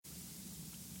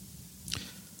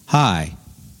Hi,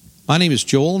 my name is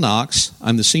Joel Knox.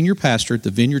 I'm the senior pastor at the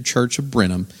Vineyard Church of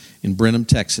Brenham in Brenham,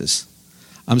 Texas.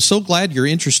 I'm so glad you're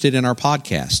interested in our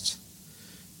podcasts.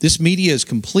 This media is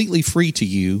completely free to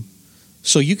you,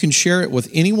 so you can share it with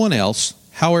anyone else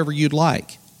however you'd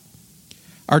like.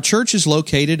 Our church is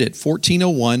located at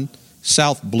 1401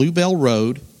 South Bluebell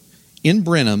Road in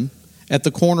Brenham at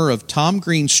the corner of Tom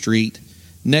Green Street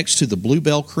next to the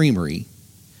Bluebell Creamery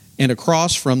and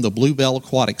across from the Bluebell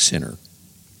Aquatic Center.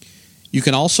 You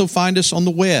can also find us on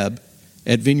the web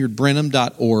at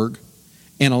vineyardbrenham.org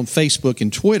and on Facebook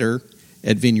and Twitter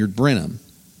at Vineyard Brenham.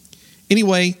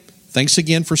 Anyway, thanks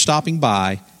again for stopping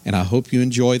by, and I hope you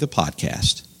enjoy the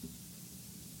podcast.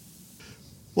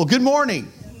 Well, good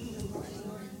morning.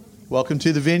 Welcome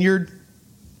to the Vineyard.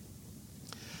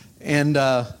 And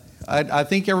I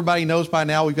think everybody knows by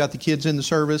now we've got the kids in the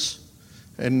service,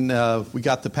 and we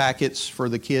got the packets for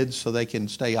the kids so they can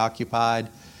stay occupied.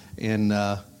 And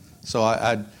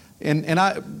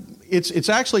it's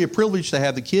actually a privilege to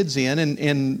have the kids in.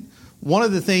 And one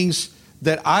of the things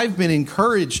that I've been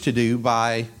encouraged to do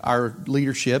by our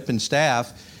leadership and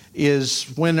staff is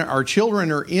when our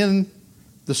children are in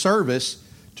the service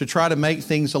to try to make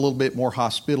things a little bit more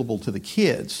hospitable to the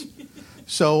kids.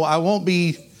 So I won't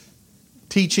be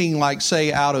teaching like,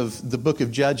 say, out of the book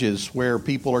of Judges where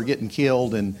people are getting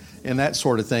killed and that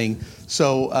sort of thing.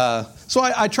 So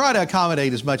I try to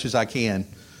accommodate as much as I can.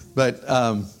 But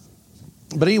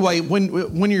anyway,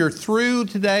 when you're through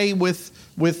today with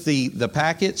the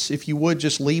packets, if you would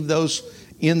just leave those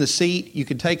in the seat. You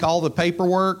can take all the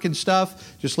paperwork and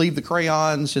stuff. Just leave the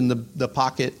crayons in the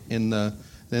pocket and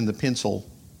then the pencil.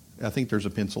 I think there's a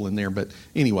pencil in there, but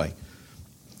anyway.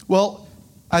 Well,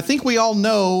 I think we all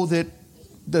know that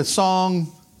the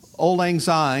song Auld Lang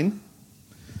Syne,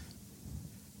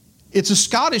 it's a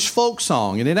Scottish folk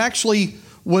song, and it actually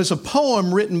was a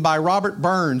poem written by Robert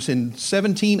Burns in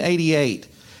 1788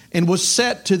 and was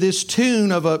set to this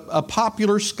tune of a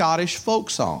popular Scottish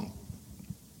folk song.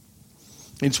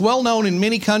 It's well known in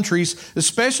many countries,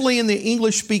 especially in the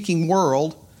English-speaking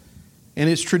world, and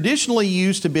it's traditionally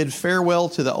used to bid farewell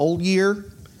to the old year,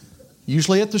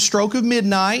 usually at the stroke of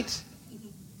midnight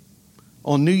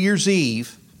on New Year's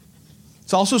Eve.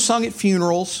 It's also sung at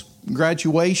funerals,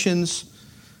 graduations,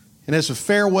 and as a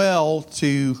farewell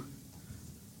to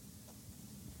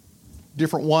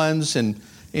different ones and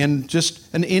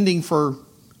just an ending for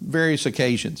various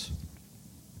occasions.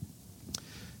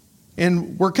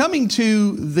 And we're coming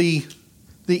to the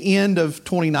end of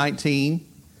 2019,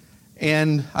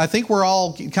 and I think we're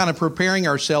all kind of preparing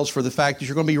ourselves for the fact that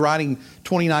you're going to be writing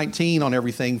 2019 on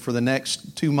everything for the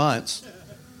next 2 months.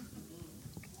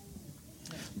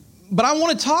 But I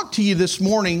want to talk to you this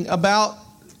morning about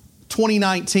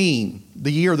 2019,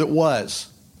 the year that was.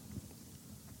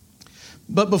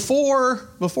 But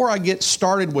before I get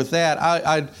started with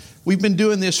that, we've been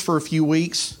doing this for a few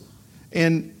weeks,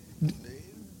 and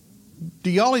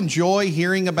do y'all enjoy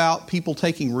hearing about people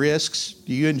taking risks?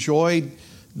 Do you enjoy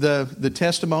the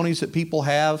testimonies that people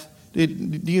have? Do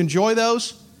you enjoy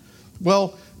those?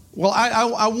 Well,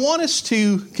 I want us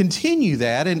to continue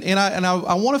that, and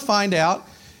I want to find out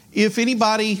if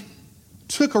anybody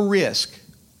took a risk. I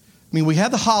mean, we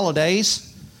had the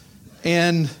holidays,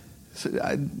 and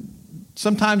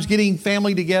sometimes getting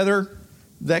family together,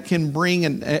 that can bring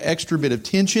an extra bit of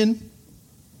tension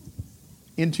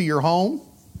into your home.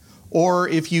 Or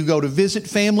if you go to visit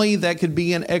family, that could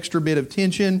be an extra bit of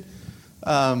tension.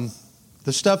 The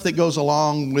stuff that goes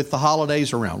along with the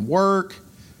holidays around work,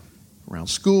 around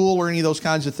school, or any of those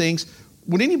kinds of things.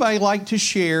 Would anybody like to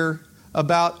share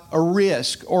about a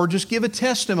risk or just give a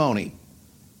testimony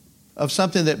of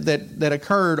something that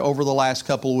occurred over the last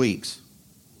couple of weeks?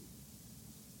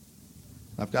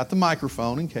 I've got the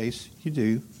microphone in case you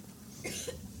do.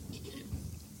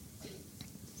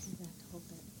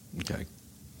 Okay.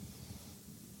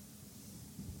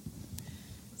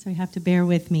 So you have to bear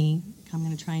with me. I'm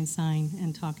going to try and sign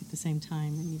and talk at the same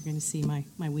time, and you're going to see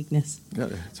my weakness. Yeah,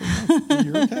 it's okay.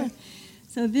 You're okay.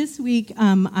 So this week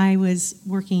I was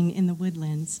working in the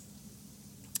Woodlands,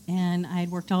 and I had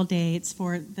worked all day. It's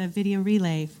for the video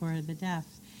relay for the deaf.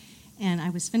 And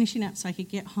I was finishing up so I could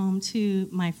get home to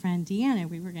my friend Deanna.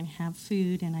 We were going to have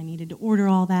food, and I needed to order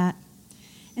all that.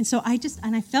 And so I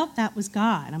felt that was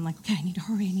God. I'm like, okay, I need to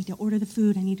hurry. I need to order the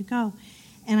food. I need to go.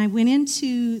 And I went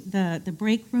into the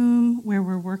break room where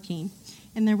we're working,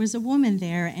 and there was a woman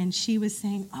there, and she was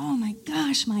saying, oh, my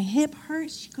gosh, my hip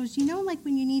hurts. She goes, you know, like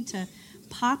when you need to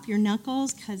pop your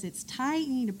knuckles because it's tight,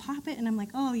 you need to pop it? And I'm like,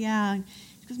 oh, yeah.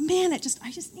 She goes, man, I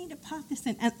just need to pop this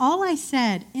in. And all I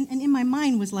said, and in my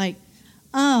mind was like,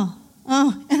 oh,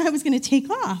 and I was going to take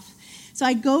off. So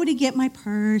I go to get my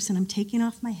purse, and I'm taking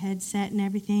off my headset and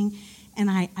everything, and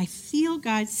I feel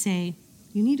God say,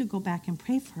 you need to go back and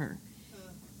pray for her.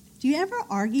 Do you ever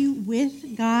argue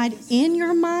with God in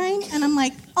your mind? And I'm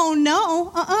like, oh,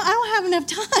 no, I don't have enough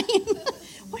time.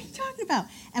 What are you talking about?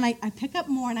 And I pick up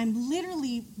more, and I'm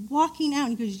literally walking out,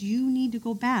 and he goes, you need to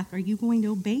go back. Are you going to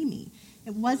obey me?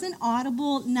 It wasn't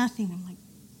audible, nothing. I'm like,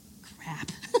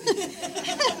 crap.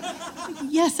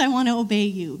 Yes, I want to obey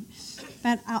you.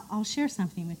 But I'll share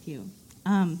something with you.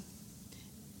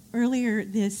 Earlier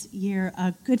this year,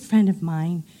 a good friend of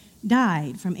mine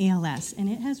died from ALS, and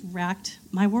it has wrecked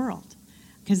my world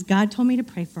because God told me to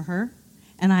pray for her,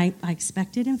 and I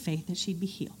expected in faith that she'd be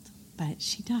healed, but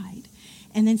she died.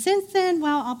 And then since then,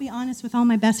 well, I'll be honest with all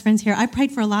my best friends here, I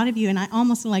prayed for a lot of you, and I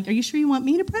almost like, are you sure you want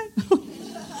me to pray?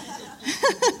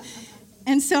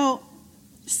 And so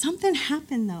something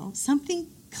happened, though. Something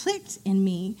clicked in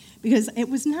me because it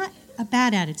was not a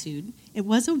bad attitude. It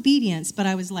was obedience, but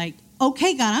I was like,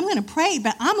 okay, God, I'm going to pray,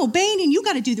 but I'm obeying, and you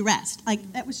got to do the rest.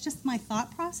 Like, that was just my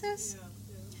thought process.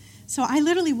 So I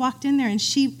literally walked in there, and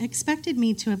she expected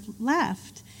me to have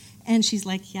left. And she's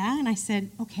like, yeah. And I said,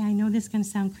 okay, I know this is going to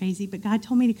sound crazy, but God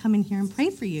told me to come in here and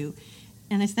pray for you.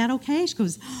 And is that okay? She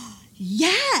goes,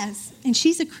 yes. And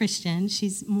she's a Christian.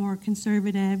 She's more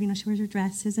conservative. You know, she wears her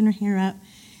dresses and her hair up.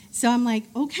 So I'm like,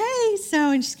 okay.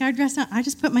 So, and she's got her dress on. I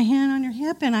just put my hand on her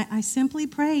hip, and I simply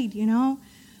prayed, you know,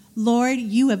 Lord,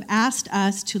 you have asked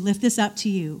us to lift this up to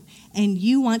you, and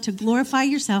you want to glorify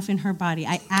yourself in her body.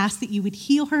 I ask that you would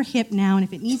heal her hip now, and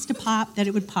if it needs to pop, that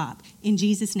it would pop, in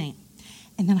Jesus' name.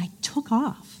 And then I took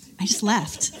off. I just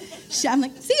left. I'm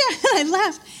like, see ya, and I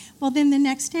left. Well, then the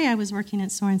next day I was working at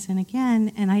Sorensen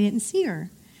again, and I didn't see her.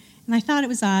 And I thought it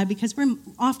was odd because we're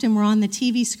on the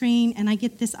TV screen, and I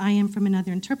get this IM from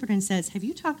another interpreter and says, have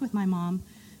you talked with my mom?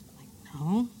 I'm like,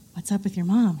 no. What's up with your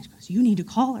mom? She goes, you need to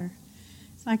call her.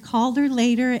 So I called her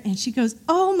later, and she goes,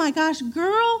 oh, my gosh,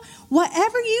 girl,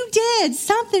 whatever you did,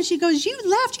 something. She goes, you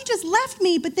just left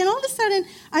me. But then all of a sudden,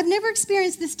 I've never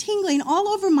experienced this tingling all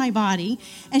over my body.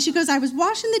 And she goes, I was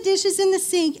washing the dishes in the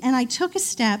sink, and I took a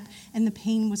step, and the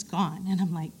pain was gone. And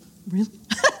I'm like, really?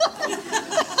 Well,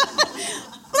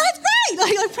 that's great.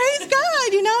 Like, praise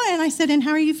God, you know. And I said, and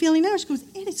how are you feeling now? She goes,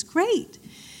 it is great.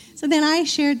 So then I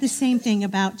shared the same thing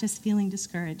about just feeling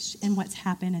discouraged and what's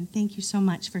happened, and thank you so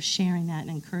much for sharing that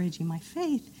and encouraging my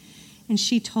faith. And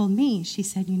she told me, she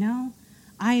said, you know,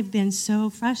 I have been so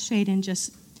frustrated and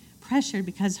just pressured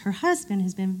because her husband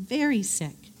has been very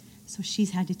sick, so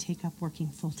she's had to take up working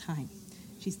full time.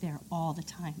 She's there all the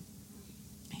time.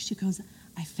 And she goes,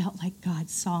 I felt like God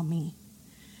saw me.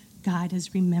 God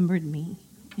has remembered me.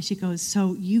 And she goes,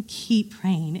 so you keep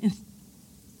praying. And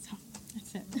so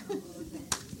that's it.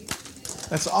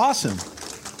 That's awesome.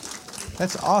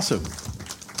 That's awesome.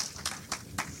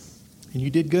 And you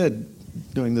did good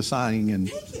doing the signing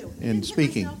and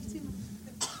speaking.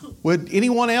 Would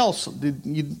anyone else, did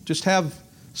you just have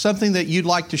something that you'd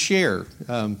like to share?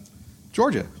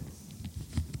 Georgia.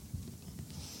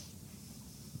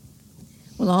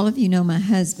 Well, all of you know my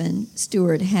husband,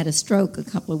 Stuart, had a stroke a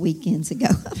couple of weekends ago.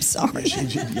 I'm sorry. You're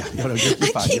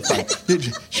fine.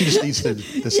 She just needs to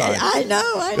decide. Yeah, I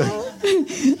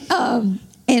know.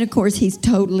 And, of course, he's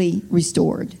totally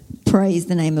restored. Praise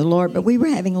the name of the Lord. But we were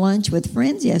having lunch with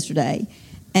friends yesterday,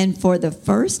 and for the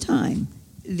first time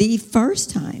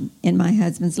in my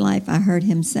husband's life, I heard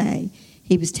him say,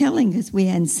 he was telling us we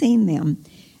hadn't seen them,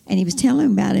 and he was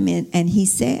telling about him, and he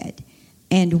said,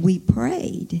 and we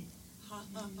prayed.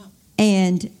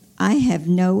 And I have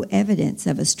no evidence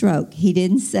of a stroke. He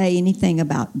didn't say anything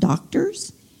about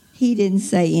doctors. He didn't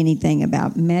say anything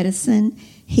about medicine.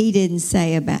 He didn't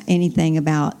say about anything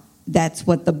about that's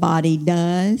what the body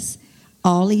does.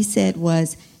 All he said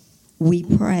was, we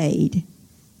prayed,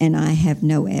 and I have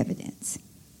no evidence.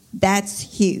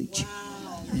 That's huge.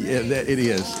 Wow. Yeah, it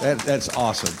is. That's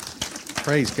awesome.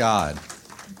 Praise God.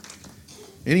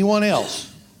 Anyone else?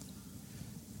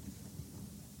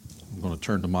 I'm going to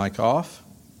turn the mic off.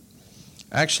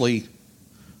 Actually,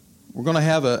 we're going to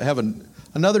have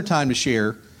another time to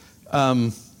share.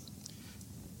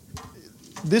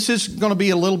 This is going to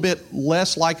be a little bit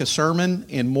less like a sermon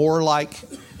and more like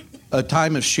a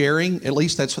time of sharing. At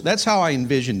least that's how I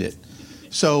envisioned it.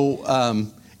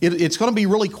 So it's going to be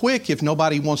really quick if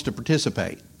nobody wants to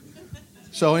participate.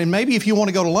 So, and maybe if you want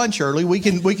to go to lunch early, we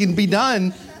can be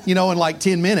done, in like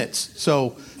 10 minutes.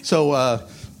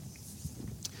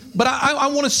 But I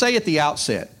want to say at the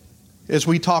outset, as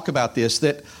we talk about this,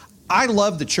 that I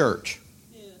love the church.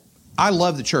 Yeah. I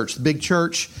love the church, the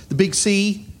Big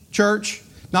C church,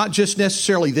 not just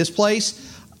necessarily this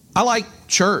place. I like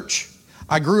church.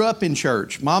 I grew up in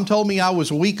church. Mom told me I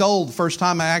was a week old the first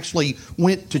time I actually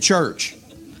went to church.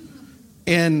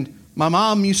 And my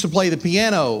mom used to play the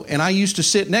piano, and I used to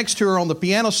sit next to her on the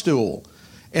piano stool.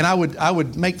 And I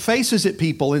would make faces at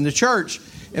people in the church.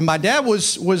 And my dad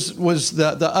was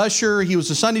the usher. He was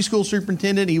the Sunday school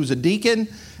superintendent. He was a deacon.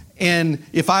 And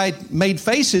if I made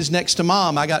faces next to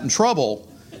Mom, I got in trouble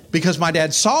because my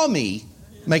dad saw me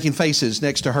making faces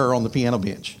next to her on the piano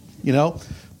bench, you know.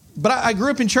 But I grew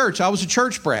up in church. I was a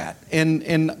church brat,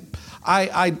 and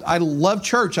I loved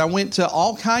church. I went to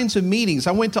all kinds of meetings.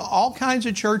 I went to all kinds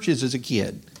of churches as a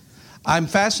kid. I'm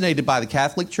fascinated by the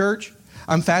Catholic Church.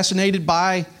 I'm fascinated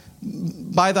by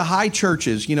the high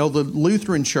churches, you know, the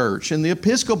Lutheran Church and the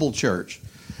Episcopal Church.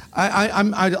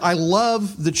 I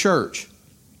love the church.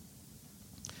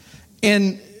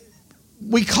 And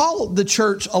we call the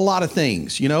church a lot of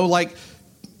things, you know, like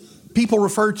people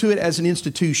refer to it as an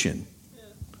institution.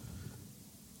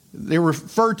 They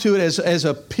refer to it as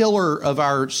a pillar of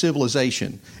our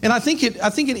civilization. And I think it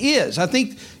is. I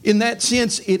think in that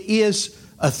sense it is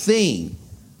a thing.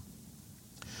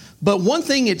 But one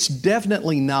thing it's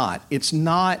definitely not. It's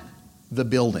not the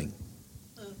building.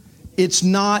 It's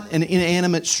not an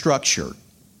inanimate structure.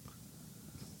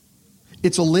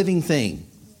 It's a living thing.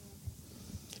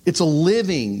 It's a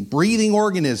living, breathing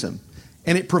organism.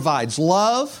 And it provides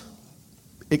love,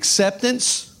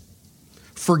 acceptance,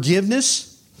 forgiveness,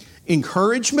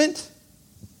 encouragement,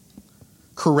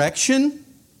 correction,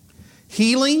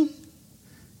 healing,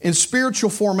 and spiritual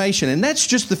formation. And that's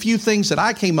just the few things that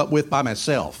I came up with by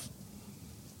myself.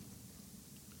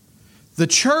 The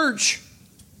church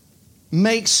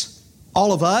makes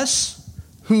all of us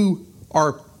who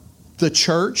are the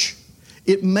church,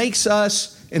 it makes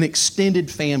us an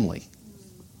extended family.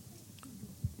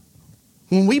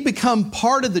 When we become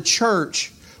part of the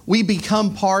church, we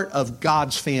become part of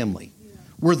God's family.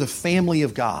 We're the family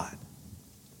of God.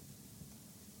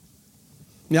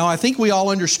 Now, I think we all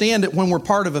understand that when we're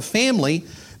part of a family,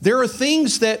 there are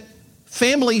things that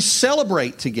families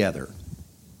celebrate together,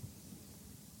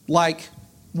 like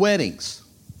weddings,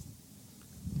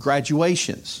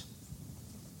 graduations,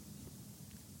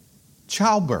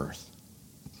 childbirth,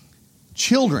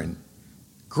 children,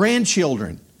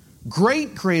 grandchildren,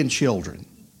 great-grandchildren.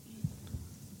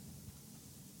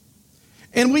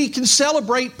 And we can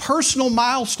celebrate personal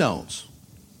milestones,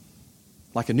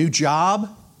 like a new job,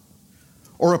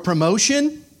 or a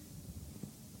promotion,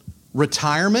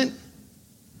 retirement,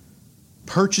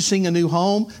 purchasing a new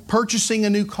home, purchasing a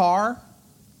new car.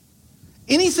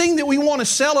 Anything that we want to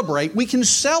celebrate, we can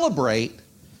celebrate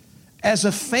as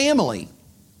a family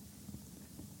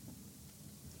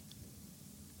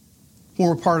when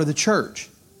we're part of the church.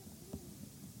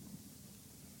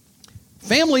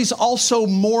 Families also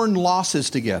mourn losses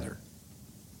together.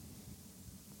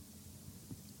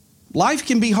 Life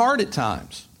can be hard at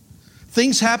times.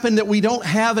 Things happen that we don't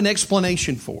have an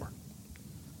explanation for.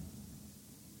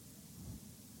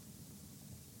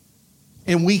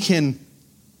 And we can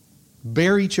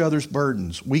bear each other's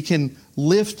burdens. We can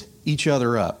lift each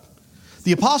other up.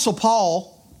 The Apostle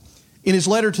Paul, in his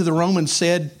letter to the Romans,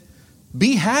 said,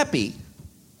 "Be happy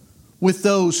with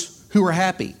those who are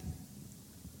happy,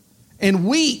 and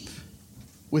weep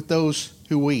with those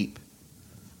who weep."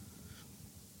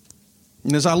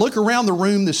 And as I look around the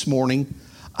room this morning,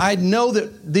 I know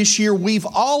that this year we've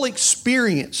all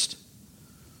experienced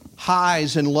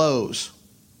highs and lows.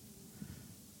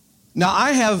 Now,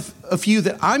 I have a few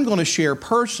that I'm going to share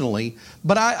personally,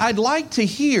 but I'd like to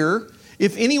hear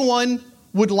if anyone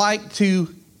would like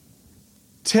to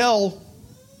tell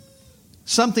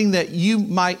something that you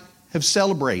might have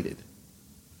celebrated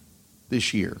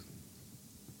this year.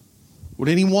 Would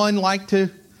anyone like to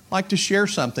share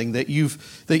something that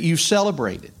you've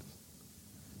celebrated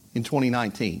in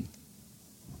 2019?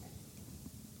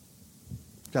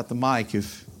 Got the mic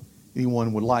if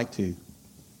anyone would like to.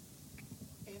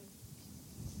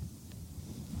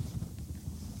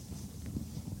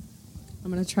 I'm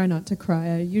going to try not to cry.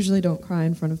 I usually don't cry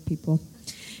in front of people.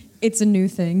 It's a new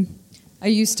thing. I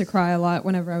used to cry a lot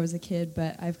whenever I was a kid,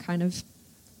 but I've kind of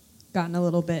gotten a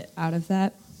little bit out of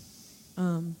that.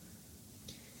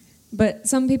 But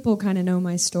some people kind of know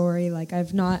my story. Like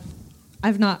I've not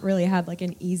really had like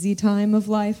an easy time of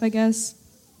life, I guess.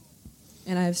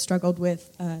 And I've struggled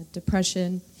with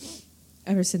depression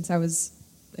ever since I was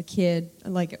a kid.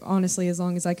 Like honestly, as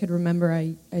long as I could remember,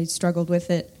 I struggled with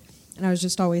it. And I was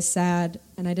just always sad,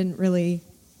 and I didn't really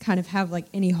kind of have like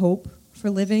any hope for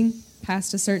living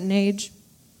past a certain age.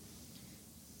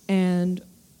 And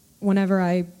whenever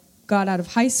I got out of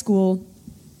high school,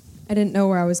 I didn't know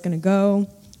where I was going to go.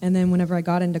 And then whenever I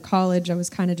got into college, I was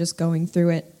kind of just going through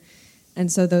it.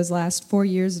 And so those last 4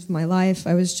 years of my life,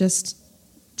 I was just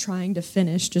trying to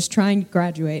finish, just trying to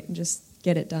graduate and just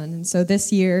get it done. And so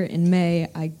this year in May,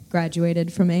 I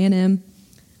graduated from A&M.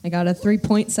 I got a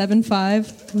 3.75.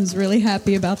 I was really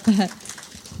happy about that.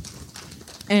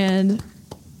 And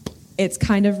it's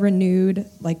kind of renewed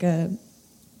like a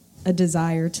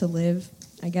desire to live,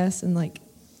 I guess, and like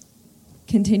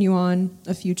continue on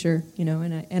a future, you know,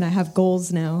 and I have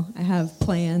goals now. I have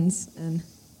plans and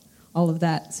all of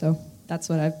that. So that's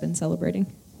what I've been celebrating.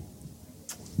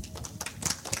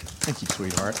 Thank you,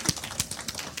 sweetheart.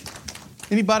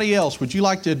 Anybody else? Would you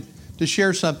like to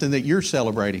share something that you're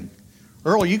celebrating?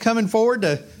 Earl, are you coming forward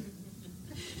to?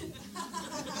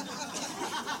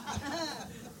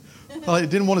 Well, I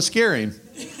didn't want to scare him.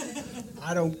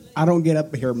 I don't get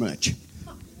up here much.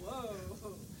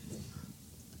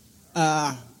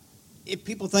 If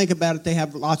people think about it, they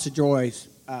have lots of joys.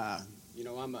 You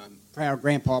know, I'm a proud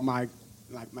grandpa. My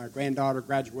granddaughter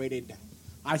graduated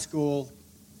high school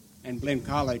and Blinn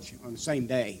College on the same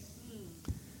day.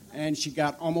 And she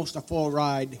got almost a full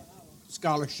ride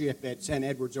scholarship at St.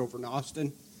 Edward's over in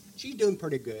Austin. She's doing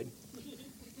pretty good.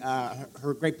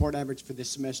 Her grade point average for this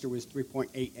semester was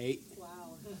 3.88.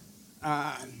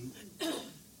 Wow.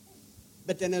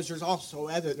 But then there's also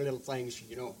other little things.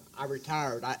 You know, I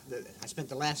retired. I spent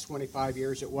the last 25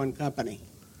 years at one company.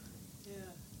 Yeah.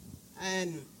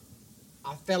 And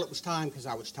I felt it was time because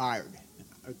I was tired.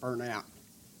 I was burnt out.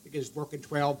 Because working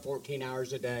 12, 14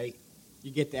 hours a day,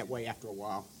 you get that way after a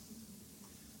while.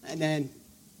 And then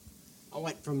I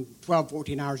went from 12,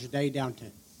 14 hours a day down to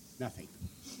nothing.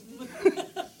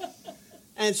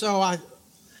 And so I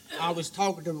was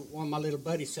talking to one of my little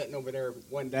buddies sitting over there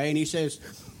one day, and he says,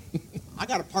 I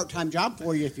got a part-time job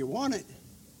for you if you want it,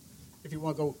 if you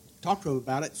want to go talk to him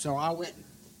about it. So I went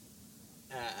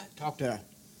and talked to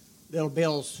little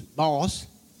Bill's boss,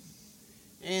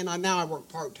 and now I work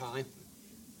part-time.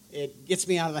 It gets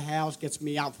me out of the house, gets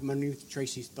me out from underneath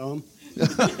Tracy's thumb.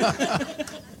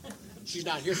 She's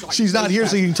not here,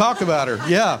 So you can talk about her.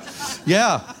 Yeah,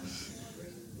 yeah.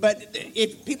 But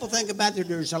if people think about it,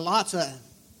 there's lots of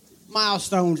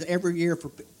milestones every year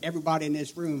for everybody in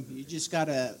this room. You just got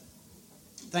to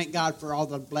thank God for all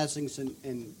the blessings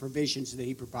and provisions that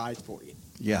He provides for you.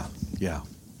 Yeah, yeah.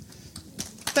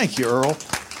 Thank you, Earl.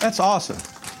 That's awesome.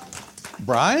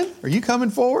 Brian, are you coming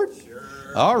forward? Sure.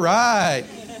 All right.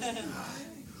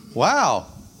 Wow.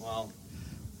 Well,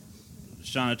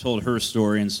 Shauna told her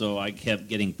story, and so I kept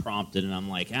getting prompted, and I'm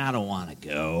like, I don't want to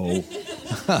go.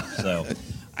 So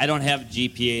I don't have a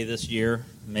GPA this year,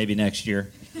 maybe next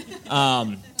year.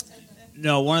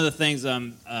 No, one of the things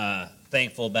I'm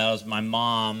thankful about is my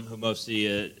mom, who most of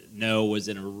you know, was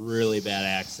in a really bad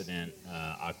accident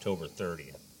October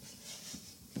 30th.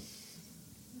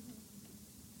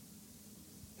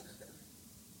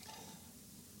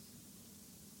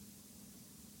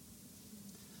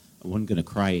 I wasn't going to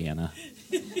cry, Anna.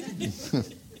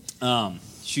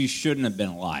 She shouldn't have been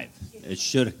alive. It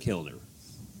should have killed her.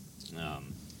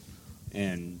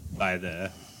 And by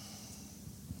the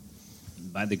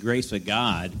grace of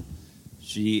God,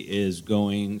 she's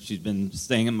been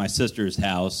staying in my sister's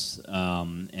house,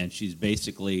 and she's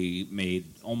basically made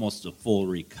almost a full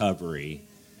recovery,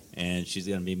 and she's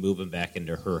going to be moving back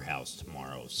into her house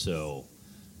tomorrow. So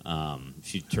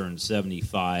she turned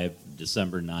 75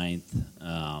 December 9th,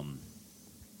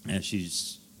 and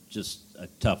she's just a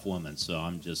tough woman, so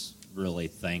I'm just really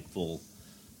thankful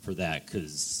for that,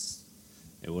 because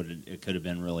it could have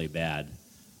been really bad.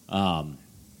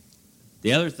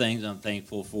 The other things I'm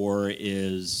thankful for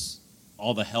is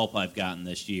all the help I've gotten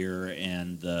this year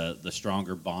and the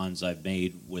stronger bonds I've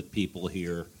made with people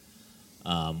here,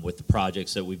 with the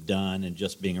projects that we've done and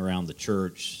just being around the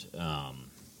church.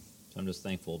 So I'm just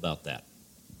thankful about that.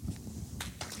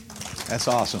 That's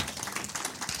awesome.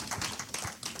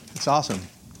 That's awesome.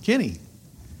 Kenny.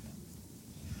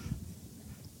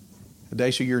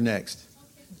 Adacia, you're next.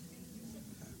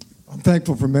 I'm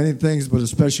thankful for many things, but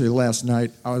especially last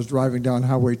night. I was driving down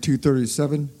Highway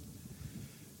 237,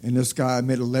 and this guy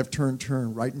made a left-turn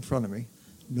turn right in front of me.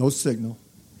 No signal.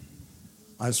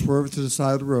 I swerved to the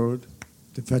side of the road.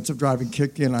 Defensive driving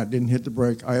kicked in. I didn't hit the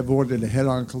brake. I avoided a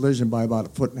head-on collision by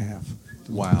about 1.5 feet.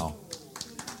 Wow.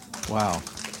 Wow.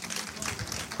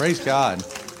 Praise God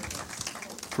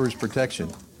for His protection.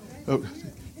 Oh.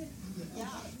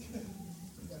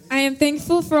 I am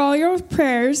thankful for all your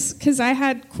prayers, because I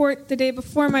had court the day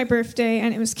before my birthday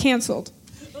and it was canceled.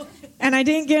 And I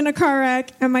didn't get in a car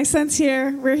wreck, and my son's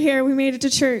here. We're here. We made it to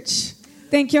church.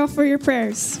 Thank y'all for your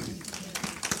prayers.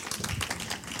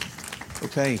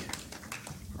 Okay.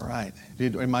 All right. Are you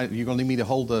going to need me to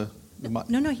hold the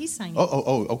No, he's signing.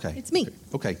 Oh, okay. It's me.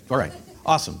 Okay, all right.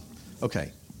 Awesome.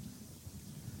 Okay.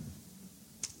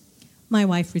 My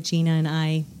wife, Regina, and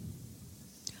I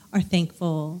are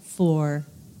thankful for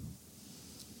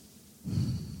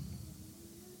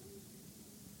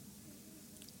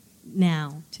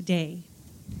now, today,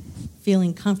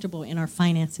 feeling comfortable in our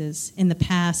finances. In the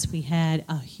past, we had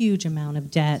a huge amount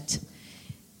of debt.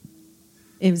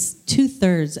 It was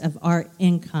 2/3 of our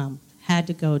income had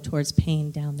to go towards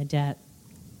paying down the debt.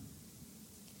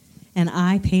 And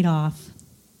I paid off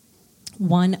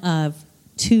one of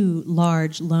 2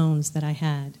 large loans that I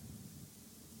had.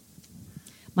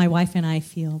 My wife and I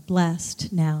feel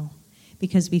blessed now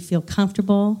because we feel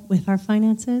comfortable with our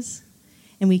finances,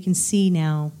 and we can see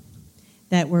now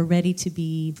that we're ready to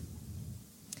be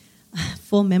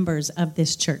full members of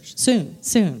this church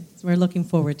soon. We're looking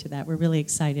forward to that. We're really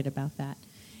excited about that.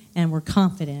 And we're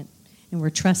confident, and we're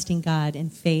trusting God in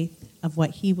faith of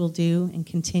what he will do and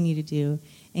continue to do,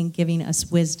 and giving us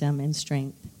wisdom and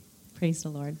strength. Praise the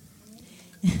Lord.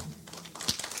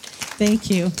 Thank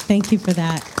you. Thank you for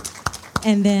that.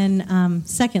 And then,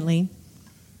 secondly,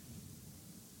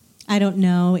 I don't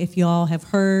know if you all have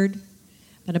heard,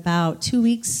 but about 2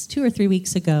 or 3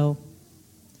 weeks ago,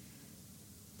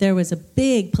 there was a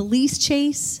big police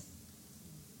chase.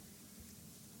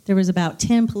 There was about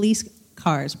 10 police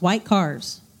cars, white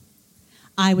cars.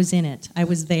 I was in it. I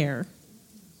was there.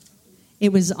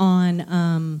 It was on,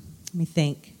 let me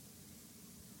think.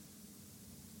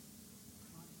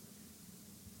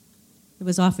 It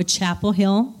was off of Chapel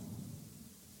Hill.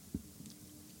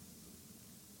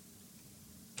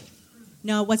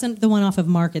 No, it wasn't the one off of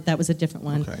Market. That was a different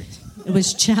one. Okay. It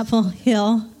was Chapel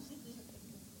Hill.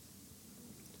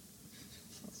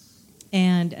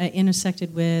 And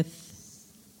intersected with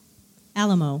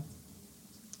Alamo.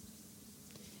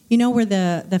 You know where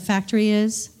the factory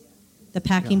is? The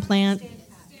packing plant?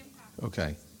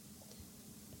 Okay.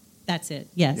 That's it,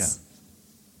 yes.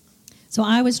 Yeah. So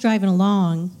I was driving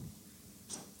along,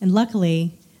 and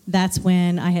luckily, that's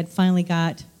when I had finally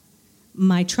got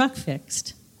my truck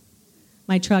fixed.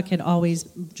 My truck had always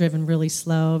driven really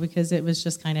slow because it was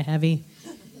just kind of heavy.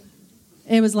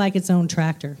 It was like its own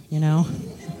tractor, you know.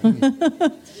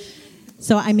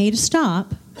 So I made a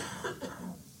stop,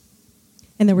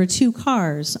 and there were 2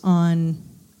 cars on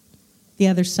the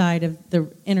other side of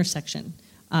the intersection,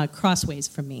 crossways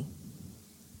from me.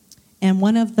 And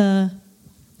one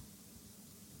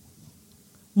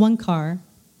car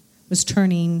was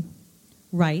turning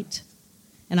right,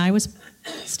 and I was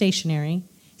stationary,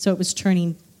 so it was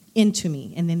turning into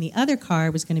me. And then the other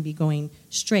car was going to be going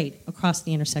straight across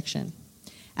the intersection.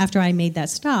 After I made that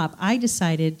stop, I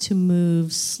decided to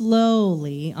move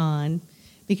slowly on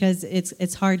because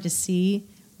it's hard to see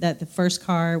that the first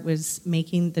car was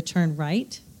making the turn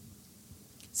right.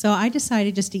 So I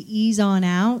decided just to ease on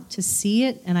out to see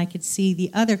it, and I could see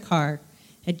the other car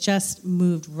had just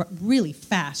moved really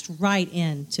fast right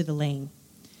into the lane.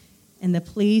 And the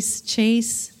police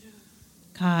chase,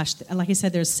 gosh, like I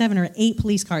said, there's 7 or 8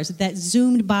 police cars that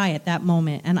zoomed by at that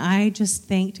moment, and I just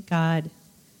thanked God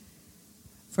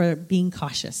for being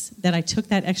cautious, that I took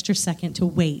that extra second to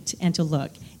wait and to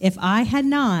look. If I had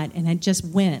not and had just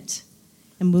went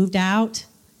and moved out,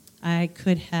 I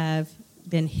could have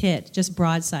been hit, just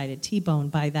broadsided,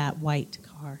 T-boned by that white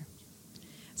car.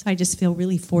 So I just feel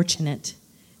really fortunate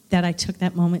that I took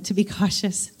that moment to be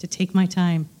cautious, to take my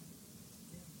time.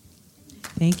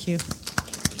 Thank you.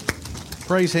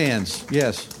 Praise hands.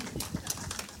 Yes.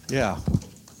 Yeah.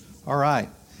 All right.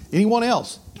 Anyone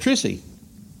else? Trissy.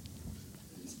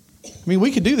 I mean,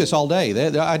 we could do this all day.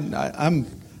 I'm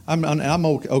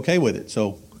okay with it.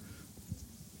 So.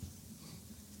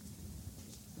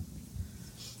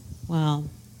 Well,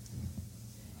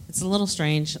 it's a little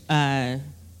strange.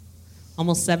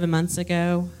 Almost 7 months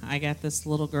ago, I got this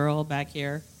little girl back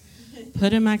here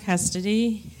put in my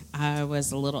custody. I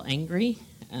was a little angry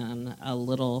and a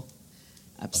little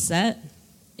upset.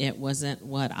 It wasn't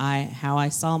how I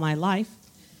saw my life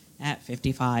at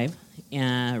 55,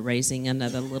 raising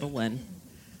another little one.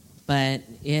 But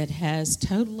it has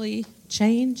totally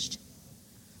changed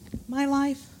my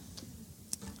life.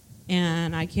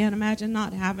 And I can't imagine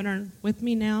not having her with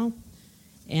me now.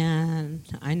 And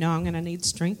I know I'm going to need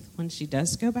strength when she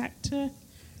does go back to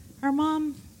her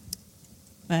mom.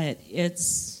 But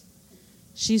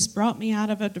she's brought me out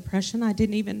of a depression I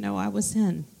didn't even know I was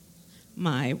in.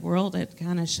 My world had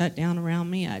kind of shut down around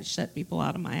me. I'd shut people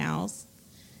out of my house.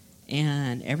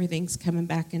 And everything's coming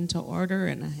back into order,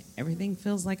 and everything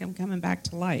feels like I'm coming back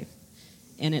to life.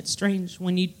 And it's strange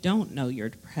when you don't know you're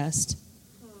depressed,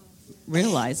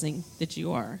 realizing that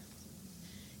you are.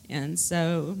 And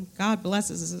so God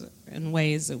blesses in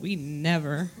ways that we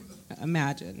never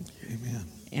imagined. Amen.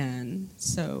 And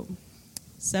so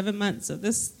 7 months of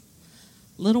this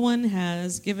little one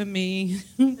has given me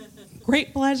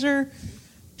great pleasure,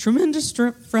 tremendous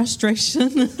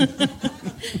frustration,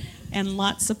 and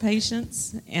lots of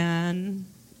patience, and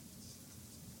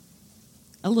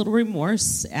a little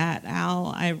remorse at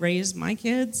how I raised my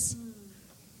kids,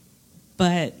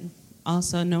 but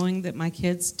also knowing that my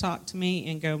kids talk to me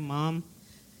and go, Mom,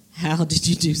 how did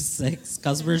you do 6?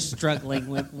 Because we're struggling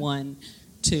with 1,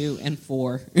 2, and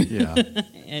 4. Yeah.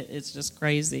 It's just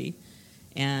crazy.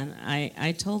 And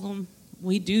I told them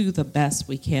we do the best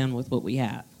we can with what we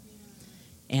have.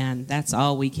 And that's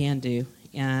all we can do.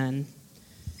 And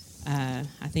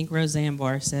I think Roseanne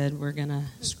Barr said we're going to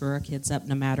screw our kids up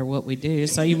no matter what we do,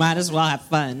 so you might as well have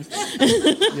fun.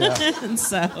 Yeah. And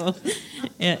so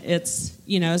it's,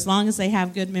 as long as they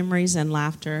have good memories and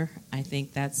laughter, I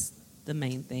think that's the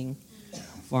main thing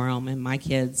for them. And my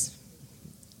kids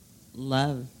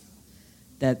love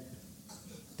that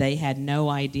they had no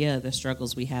idea the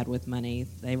struggles we had with money.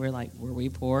 They were like, were we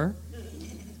poor?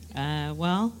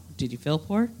 Well, did you feel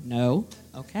poor? No.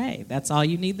 Okay, that's all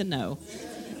you need to know.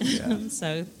 Yeah.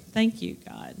 So thank you,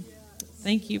 God.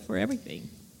 Thank you for everything.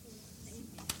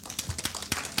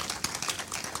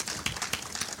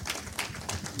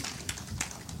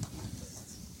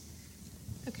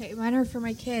 Okay, mine are for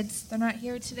my kids. They're not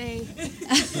here today.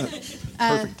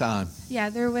 Perfect time.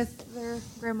 Yeah, they're with their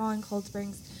grandma in Cold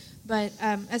Springs. But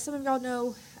as some of y'all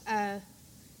know,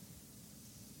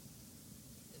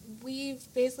 we've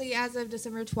basically, as of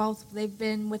December 12th, they've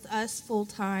been with us full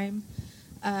time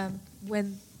of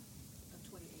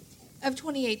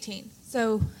 2018.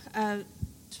 So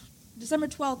December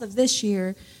 12th of this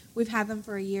year, we've had them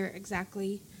for a year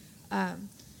exactly.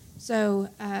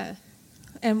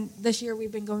 And this year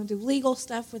we've been going through legal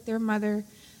stuff with their mother,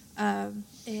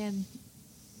 and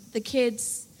the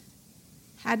kids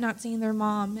had not seen their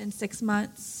mom in 6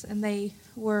 months, and they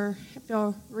were, if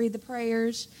you'll read the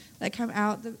prayers that come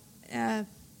out,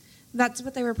 that's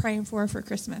what they were praying for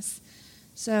Christmas.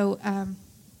 So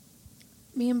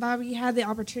me and Bobby had the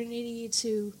opportunity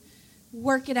to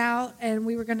work it out, and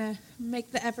we were going to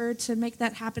make the effort to make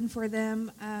that happen for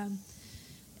them,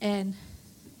 and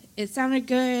it sounded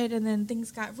good, and then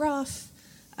things got rough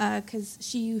because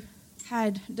she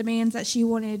had demands that she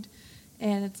wanted,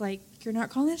 and it's like, you're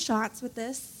not calling shots with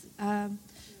this.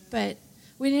 But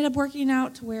we ended up working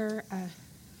out to where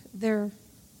their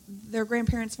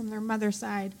grandparents from their mother's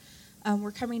side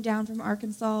were coming down from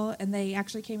Arkansas, and they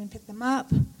actually came and picked them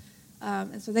up.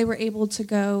 And so they were able to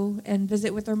go and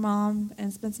visit with their mom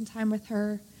and spend some time with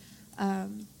her.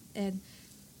 And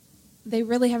they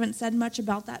really haven't said much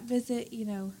about that visit.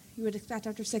 You would expect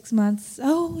after 6 months,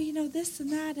 this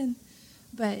and that.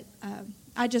 But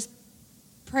I just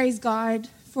praise God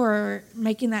for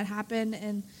making that happen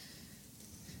and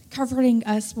comforting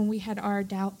us when we had our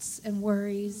doubts and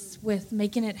worries with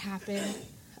making it happen,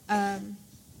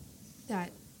 that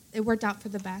it worked out for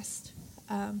the best.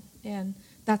 And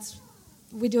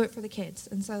we do it for the kids.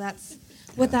 And so that's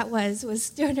what that was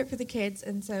doing it for the kids.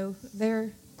 And so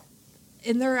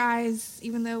in their eyes,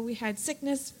 even though we had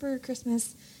sickness for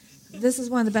Christmas, this is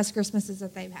one of the best Christmases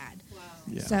that they've had. Wow.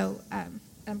 Yeah. So I'm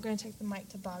going to take the mic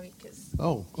to Bobby because he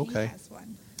has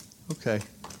one. Okay.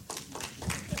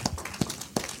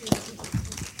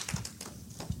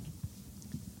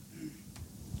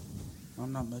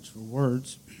 I'm not much for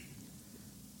words.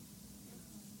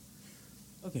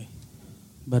 Okay.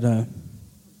 But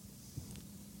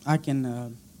I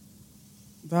can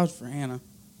vouch for Hannah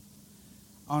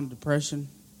on depression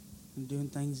and doing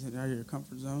things that are out of your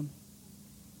comfort zone.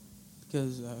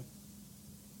 Because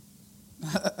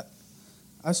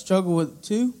I struggle with it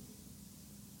too.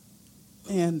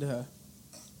 And I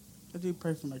do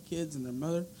pray for my kids and their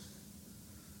mother.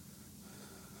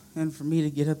 And for me to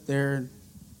get up there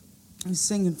and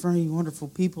sing in front of you wonderful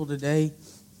people today.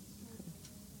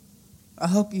 I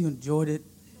hope you enjoyed it.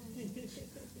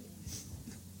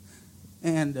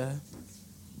 And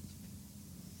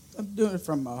I'm doing it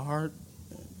from my heart.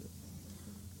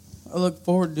 I look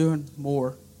forward to doing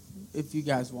more if you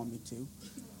guys want me to.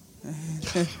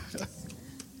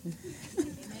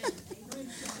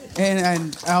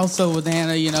 And also with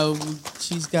Anna,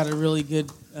 she's got a really good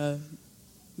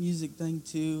music thing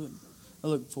too. I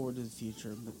look forward to the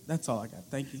future. But that's all I got.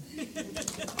 Thank you.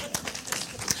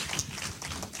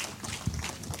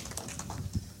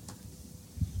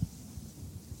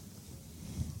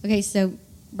 Okay, so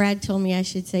Brad told me I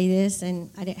should say this,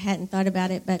 and I hadn't thought about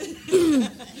it, but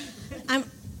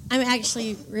I'm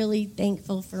actually really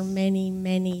thankful for many,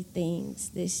 many things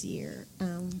this year.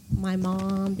 My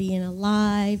mom being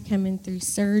alive, coming through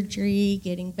surgery,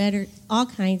 getting better, all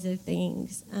kinds of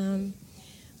things.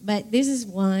 But this is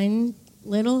one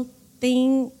little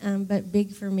thing, but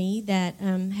big for me, that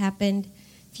happened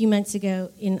a few months ago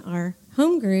in our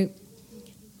home group.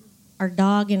 Our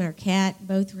dog and our cat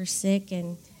both were sick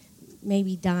and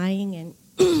maybe dying,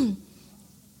 and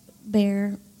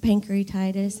Bear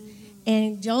pancreatitis.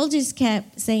 And Joel just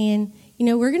kept saying,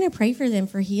 we're going to pray for them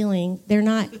for healing. They're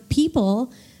not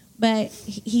people, but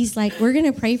he's like, we're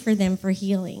going to pray for them for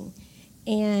healing.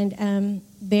 And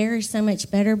Bear is so much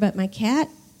better, but my cat,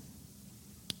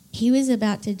 he was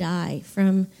about to die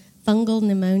from fungal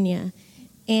pneumonia.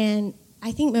 And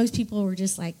I think most people were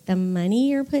just like, the money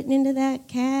you're putting into that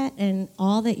cat and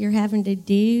all that you're having to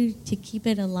do to keep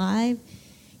it alive,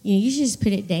 you should just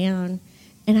put it down.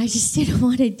 And I just didn't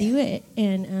want to do it.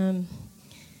 And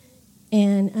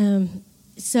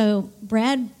so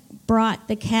Brad brought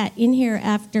the cat in here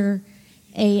after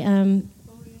when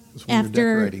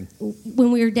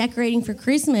we were decorating for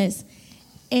Christmas,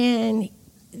 and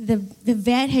the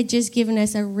vet had just given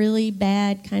us a really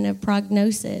bad kind of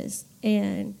prognosis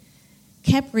and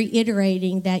kept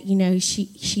reiterating that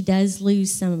she does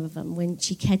lose some of them when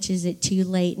she catches it too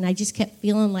late. And I just kept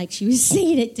feeling like she was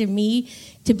saying it to me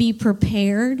to be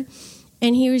prepared.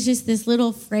 And he was just this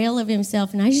little frail of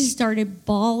himself, and I just started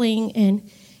bawling, and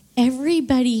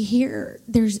everybody here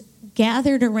there's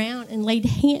gathered around and laid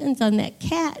hands on that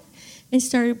cat and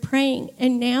started praying.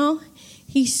 And now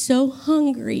he's so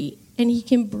hungry, and he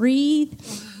can breathe,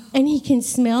 and he can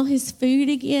smell his food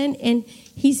again, and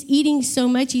he's eating so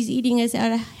much, he's eating us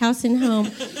out of house and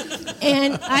home.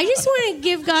 And I just want to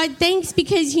give God thanks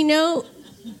because,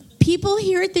 people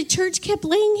here at the church kept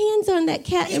laying hands on that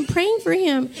cat and praying for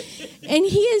him. And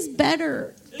he is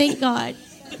better, thank God.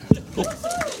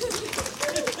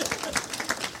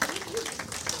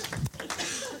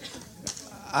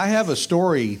 I have a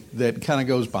story that kind of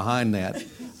goes behind that.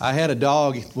 I had a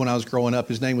dog when I was growing up.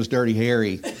 His name was Dirty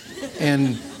Harry.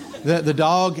 And the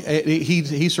dog,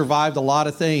 he survived a lot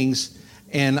of things.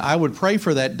 And I would pray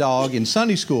for that dog in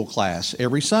Sunday school class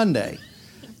every Sunday.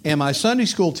 And my Sunday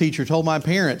school teacher told my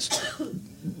parents,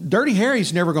 Dirty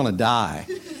Harry's never going to die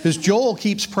because Joel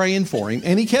keeps praying for him,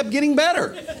 and he kept getting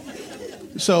better.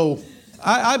 So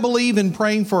I believe in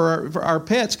praying for our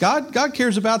pets. God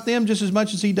cares about them just as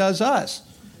much as he does us.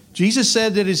 Jesus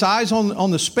said that his eyes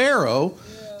on the sparrow.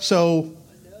 So,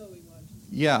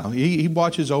 yeah, he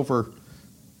watches over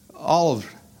all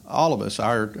of us,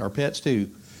 our pets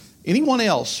too. Anyone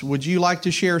else, would you like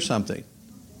to share something?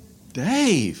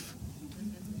 Dave.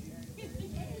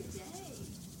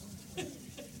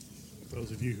 Those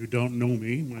of you who don't know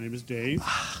me, my name is Dave.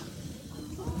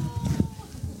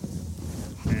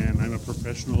 And I'm a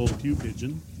professional pew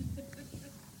pigeon.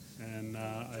 And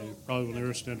I probably will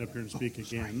never stand up here and speak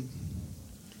again.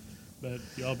 But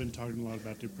y'all have been talking a lot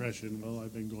about depression. Well,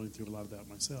 I've been going through a lot of that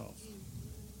myself.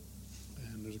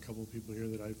 And there's a couple of people here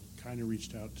that I've kind of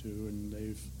reached out to, and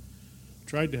they've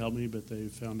tried to help me, but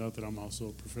they've found out that I'm also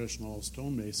a professional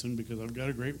stonemason because I've got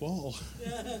a great wall.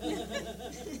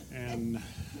 And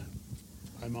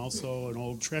I'm also an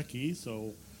old Trekkie,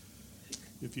 so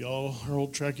if y'all are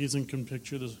old Trekkies and can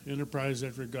picture the Enterprise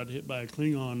after it got hit by a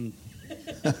Klingon,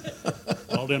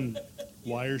 all them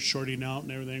wires shorting out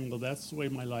and everything, well, that's the way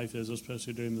my life is,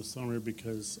 especially during the summer,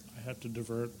 because I have to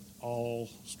divert all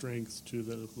strength to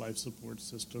the life support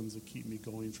systems that keep me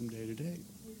going from day to day.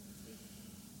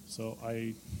 So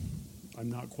I'm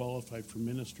not qualified for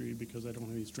ministry because I don't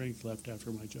have any strength left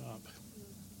after my job.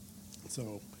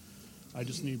 So I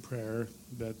just need prayer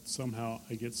that somehow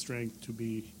I get strength to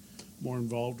be more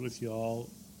involved with y'all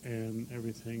and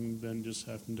everything than just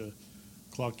having to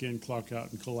clock in, clock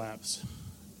out, and collapse.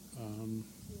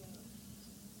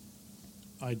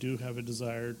 I do have a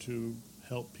desire to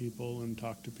help people and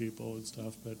talk to people and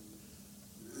stuff, but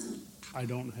I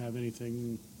don't have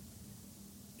anything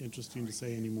interesting to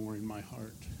say anymore in my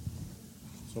heart.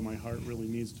 So my heart really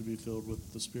needs to be filled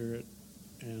with the Spirit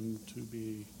and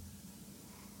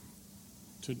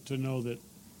to know that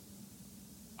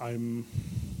I'm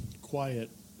quiet,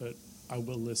 but I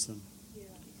will listen. Yeah.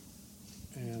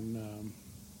 And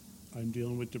I'm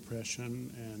dealing with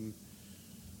depression, and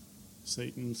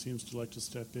Satan seems to like to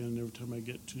step in. Every time I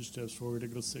get 2 steps forward, I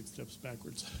go 6 steps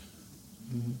backwards.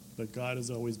 Mm-hmm. But God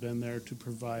has always been there to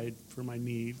provide for my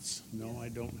needs. No, I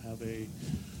don't have a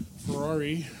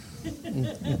Ferrari,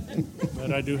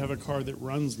 but I do have a car that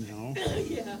runs now.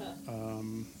 Yeah.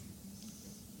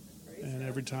 And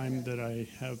every time that I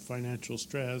have financial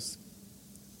stress,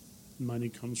 money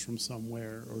comes from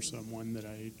somewhere or someone that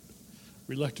I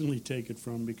reluctantly take it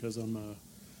from because I'm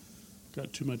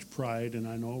got too much pride, and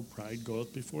I know pride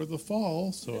goeth before the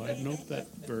fall, so I know that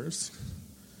verse.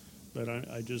 But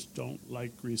I just don't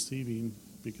like receiving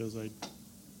because I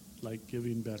like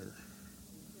giving better.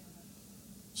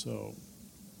 So,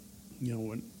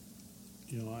 when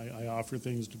I offer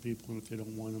things to people, and if they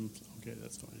don't want them, okay,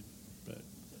 that's fine. But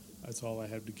that's all I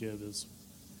have to give is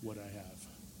what I have.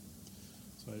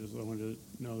 So I just wanted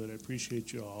to know that I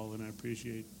appreciate you all, and I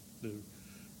appreciate the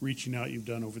reaching out you've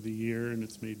done over the year, and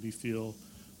it's made me feel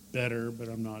better, but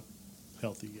I'm not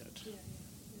healthy yet.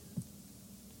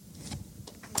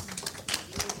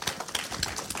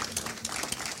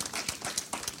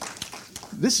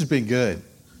 This has been good.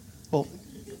 Well,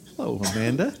 hello,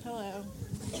 Amanda. Hello.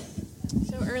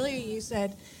 So earlier you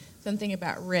said something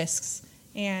about risks,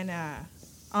 and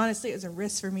honestly, it was a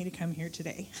risk for me to come here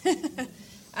today.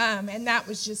 And that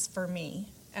was just for me.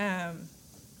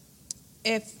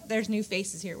 If there's new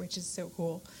faces here, which is so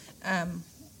cool,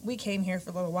 we came here for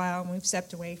a little while, and we've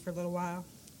stepped away for a little while.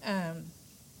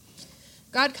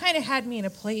 God kind of had me in a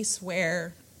place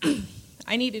where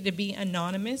I needed to be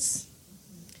anonymous.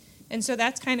 And so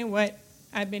that's kind of what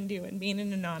I've been doing, being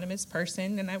an anonymous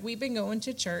person. And we've been going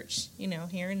to church,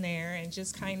 here and there, and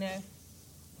just kind of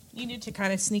needed to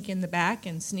kind of sneak in the back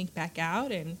and sneak back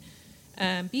out and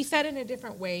be fed in a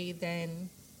different way than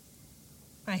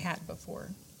I had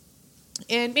before.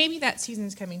 And maybe that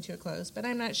season's coming to a close, but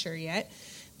I'm not sure yet,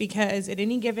 because at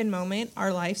any given moment,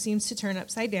 our life seems to turn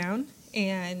upside down,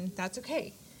 and that's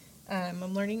okay.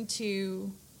 I'm learning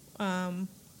to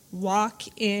walk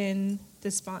in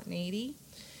the spontaneity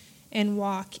and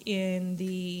walk in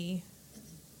the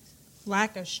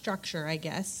lack of structure, I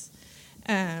guess.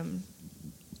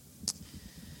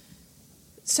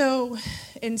 So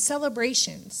in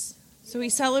celebrations, we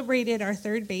celebrated our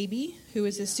third baby, who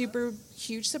is a super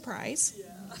huge surprise.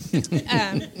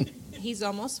 He's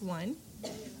almost 1,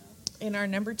 and our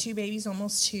number 2 baby's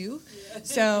almost 2.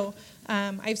 So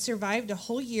I've survived a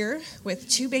whole year with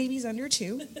 2 babies under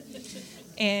 2.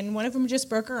 And one of them just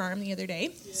broke her arm the other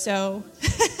day. So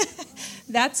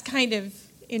that's kind of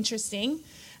interesting.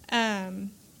 I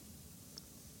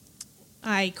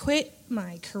quit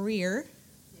my career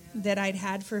that I'd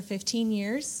had for 15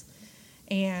 years.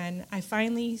 And I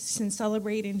finally can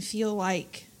celebrate and feel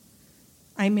like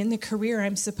I'm in the career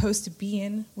I'm supposed to be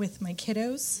in with my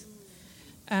kiddos.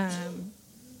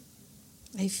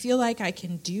 I feel like I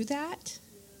can do that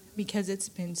because it's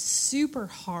been super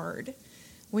hard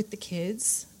with the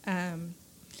kids.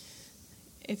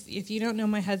 If you don't know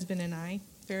my husband and I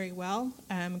very well,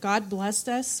 God blessed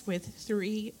us with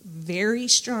 3 very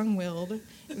strong-willed,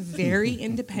 very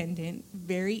independent,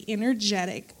 very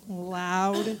energetic,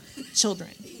 loud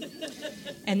children.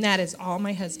 And that is all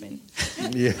my husband.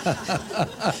 Yeah.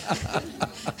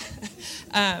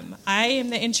 I am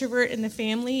the introvert in the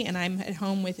family, and I'm at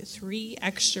home with 3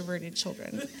 extroverted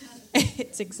children.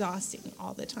 It's exhausting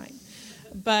all the time.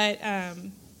 But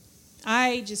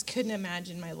I just couldn't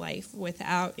imagine my life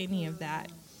without any of that.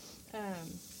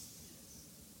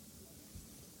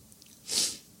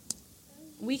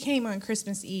 We came on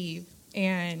Christmas Eve,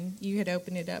 and you had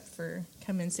opened it up for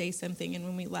come and say something. And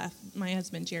when we left, my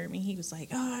husband, Jeremy, he was like,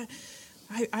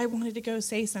 I wanted to go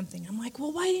say something. I'm like,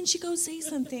 well, why didn't you go say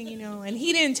something, And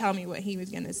he didn't tell me what he was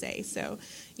going to say. So,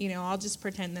 I'll just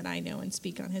pretend that I know and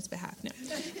speak on his behalf. No.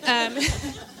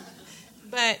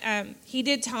 But he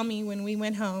did tell me when we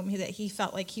went home that he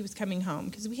felt like he was coming home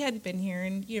because we hadn't been here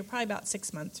in probably about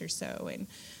 6 months or so. And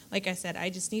like I said, I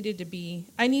needed to be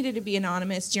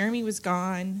anonymous. Jeremy was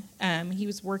gone. He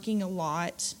was working a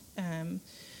lot.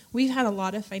 We've had a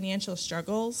lot of financial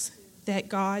struggles that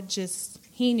God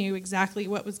he knew exactly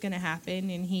what was going to happen,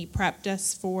 and he prepped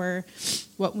us for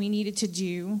what we needed to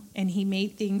do, and he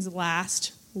made things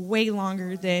last way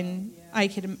longer than I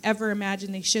could ever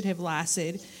imagine they should have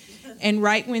lasted. And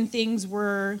right when things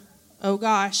were, oh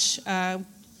gosh,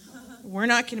 we're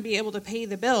not going to be able to pay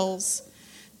the bills,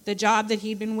 the job that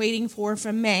he'd been waiting for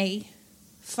from May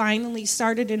finally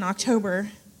started in October.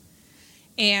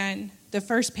 And the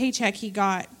first paycheck he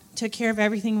got took care of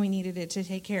everything we needed it to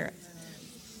take care of.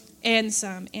 And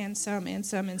some, and some, and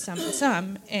some, and some, and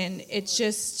some. And it's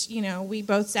just, we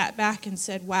both sat back and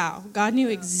said, wow, God knew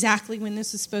exactly when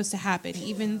this was supposed to happen,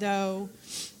 even though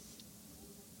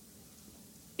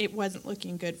it wasn't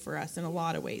looking good for us in a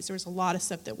lot of ways. There was a lot of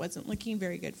stuff that wasn't looking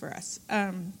very good for us.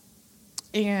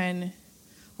 And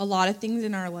a lot of things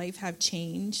in our life have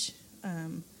changed.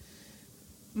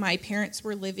 My parents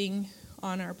were living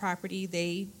on our property.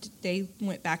 They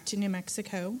went back to New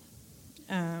Mexico.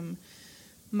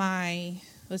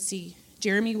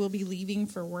 Jeremy will be leaving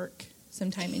for work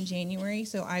sometime in January,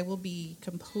 so I will be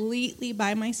completely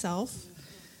by myself.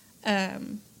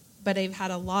 But I've had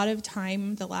a lot of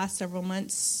time the last several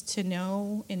months to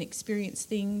know and experience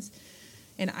things,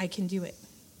 and I can do it.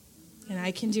 And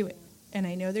I can do it. And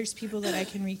I know there's people that I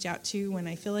can reach out to when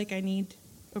I feel like I need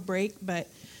a break, but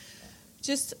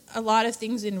just a lot of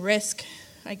things in risk,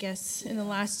 I guess, in the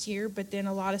last year, but then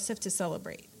a lot of stuff to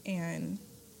celebrate. And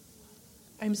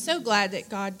I'm so glad that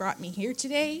God brought me here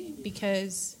today,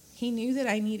 because he knew that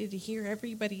I needed to hear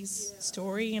everybody's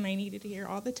story, and I needed to hear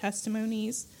all the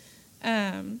testimonies.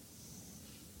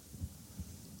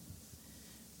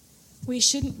 We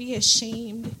shouldn't be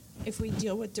ashamed if we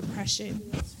deal with depression.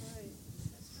 That's right.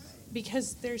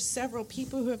 Because there's several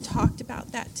people who have talked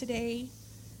about that today.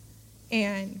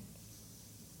 And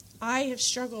I have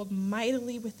struggled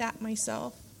mightily with that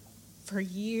myself for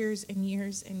years and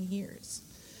years and years.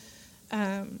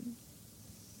 And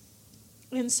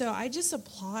so I just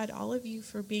applaud all of you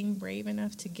for being brave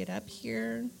enough to get up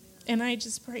here. And I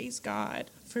just praise God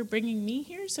for bringing me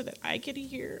here so that I get to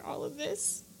hear all of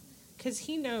this, because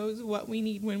he knows what we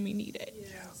need when we need it.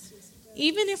 Yes.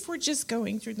 Even if we're just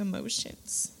going through the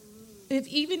motions.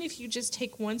 Even if you just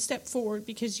take one step forward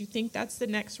because you think that's the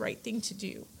next right thing to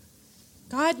do.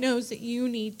 God knows that you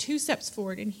need 2 steps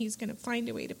forward, and he's going to find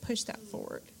a way to push that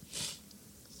forward.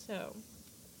 So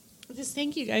just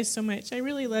thank you guys so much. I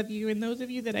really love you. And those of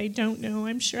you that I don't know,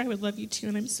 I'm sure I would love you too.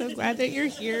 And I'm so glad that you're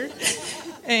here.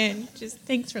 And just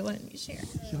thanks for letting me share.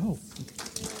 Yo.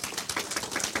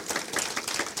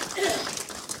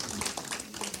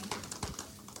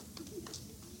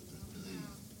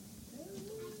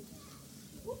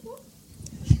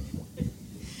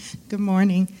 Good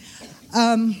morning.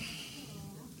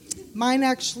 Mine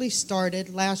actually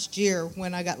started last year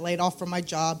when I got laid off from my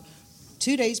job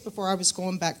 2 days before I was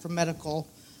going back for medical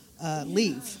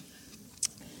leave.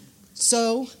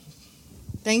 So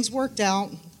things worked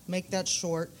out, make that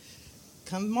short.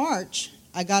 Come March,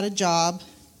 I got a job,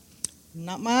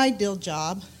 not my ideal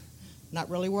job, not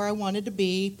really where I wanted to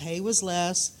be, pay was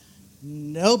less,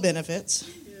 no benefits.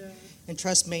 Yeah. And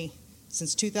trust me,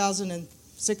 since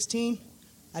 2016,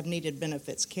 I've needed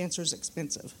benefits. Cancer's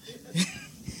expensive.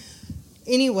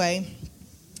 Anyway,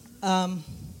 I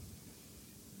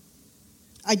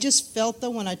just felt, though,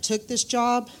 when I took this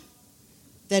job,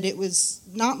 that it was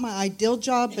not my ideal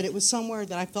job, but it was somewhere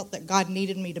that I felt that God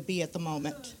needed me to be at the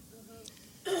moment.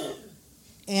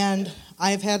 And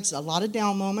I have had a lot of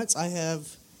down moments. I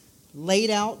have laid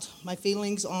out my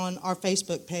feelings on our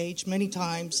Facebook page many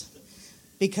times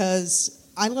because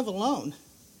I live alone.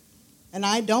 And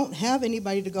I don't have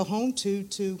anybody to go home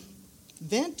to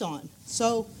vent on.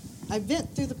 So I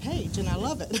vent through the page, and I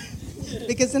love it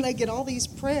because then I get all these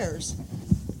prayers.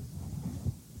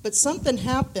 But something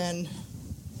happened.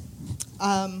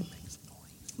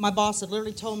 My boss had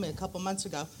literally told me a couple months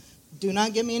ago, do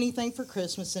not give me anything for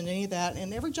Christmas and any of that.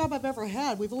 And every job I've ever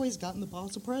had, we've always gotten the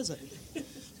boss a present.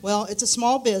 Well, it's a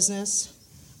small business.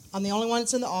 I'm the only one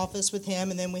that's in the office with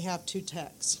him, and then we have 2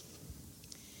 techs.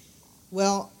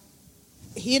 Well,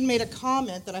 he had made a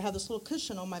comment that I had this little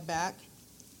cushion on my back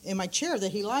in my chair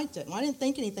that he liked it. And I didn't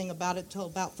think anything about it until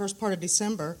about first part of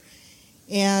December.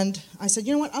 And I said,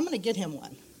 you know what, I'm going to get him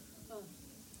one.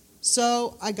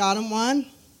 So I got him one,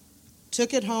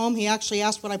 took it home. He actually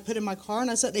asked what I put in my car,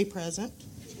 and I said, a present.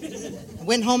 I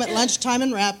went home at lunchtime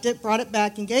and wrapped it, brought it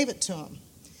back, and gave it to him.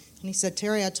 And he said,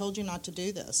 Terry, I told you not to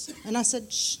do this. And I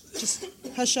said, shh, just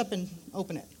hush up and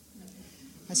open it.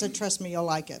 I said, trust me, you'll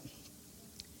like it.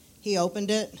 He opened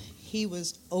it. He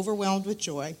was overwhelmed with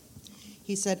joy.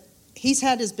 He said, he's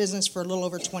had his business for a little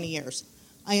over 20 years.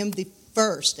 I am the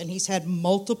first, and he's had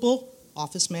multiple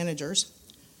office managers,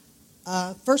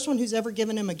 first one who's ever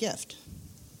given him a gift.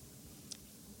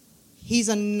 He's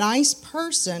a nice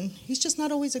person. He's just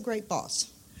not always a great boss.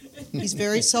 He's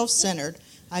very self-centered.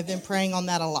 I've been praying on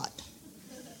that a lot.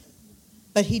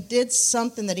 But he did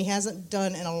something that he hasn't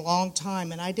done in a long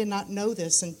time, and I did not know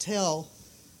this until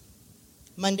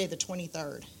Monday the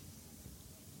 23rd.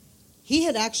 He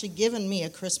had actually given me a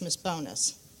Christmas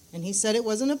bonus, and he said it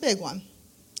wasn't a big one,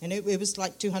 and it was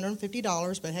like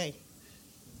 $250, but hey,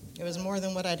 it was more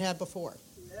than what I'd had before.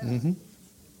 Mm-hmm.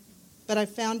 But I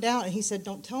found out, and he said,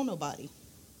 don't tell nobody.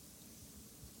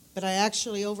 But I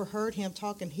actually overheard him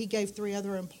talking. He gave 3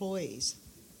 other employees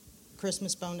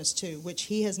Christmas bonus too, which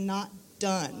he has not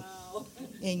done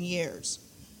in years.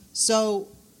 So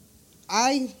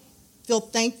I feel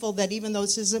thankful that even though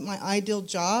this isn't my ideal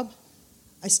job,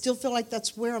 I still feel like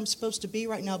that's where I'm supposed to be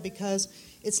right now, because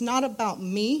it's not about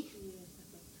me.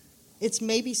 It's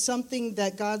maybe something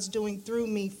that God's doing through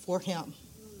me for him.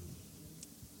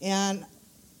 And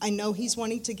I know he's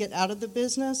wanting to get out of the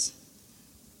business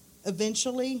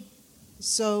eventually,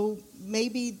 so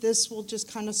maybe this will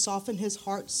just kind of soften his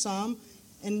heart some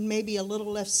and maybe a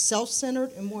little less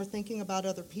self-centered and more thinking about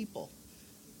other people.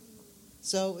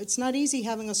 So it's not easy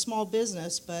having a small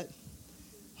business, but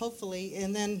hopefully.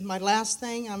 And then my last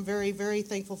thing I'm very, very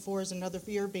thankful for is another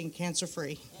year being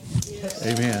cancer-free.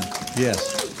 Amen.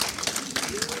 Yes.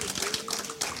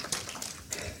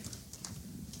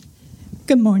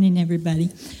 Good morning, everybody.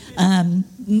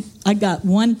 I got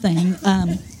one thing.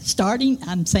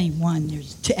 I'm saying one,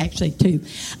 there's actually two.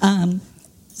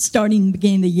 Starting the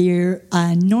beginning of the year,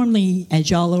 I normally,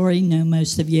 as y'all already know,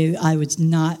 most of you, I was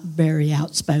not very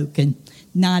outspoken,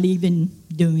 not even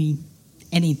doing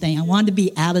anything. I wanted to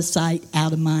be out of sight,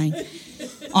 out of mind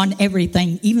on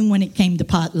everything, even when it came to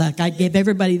potluck. I give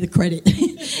everybody the credit.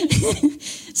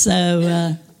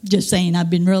 So just saying,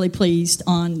 I've been really pleased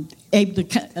on able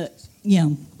to,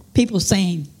 people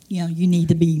saying, you need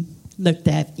to be looked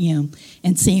at,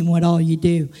 and seeing what all you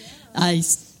do.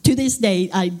 To this day,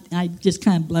 I just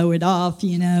kind of blow it off,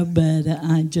 but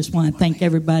I just want to thank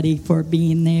everybody for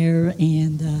being there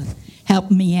and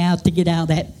helping me out to get out of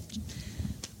that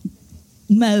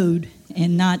mode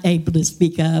and not able to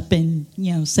speak up and,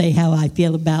 say how I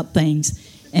feel about things.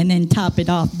 And then top it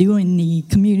off, doing the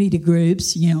community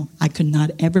groups, I could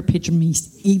not ever picture me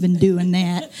even doing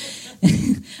that.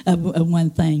 One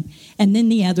thing. And then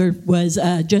the other was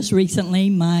just recently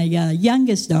my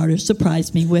youngest daughter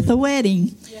surprised me with a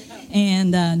wedding,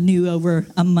 and knew over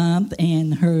a month,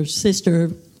 and her sister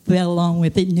fell along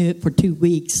with it, knew it for 2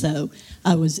 weeks, so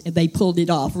they pulled it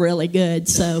off really good.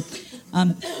 So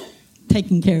I'm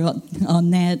taking care of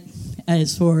on that.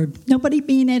 As for nobody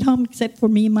being at home except for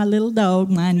me and my little dog,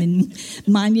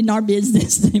 minding our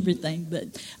business and everything.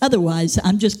 But otherwise,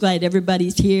 I'm just glad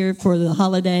everybody's here for the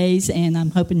holidays, and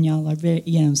I'm hoping y'all are very,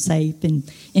 safe and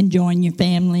enjoying your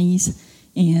families.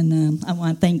 And I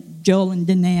want to thank Joel and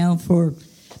Danelle for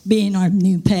being our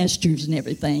new pastors and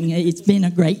everything. It's been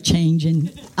a great change,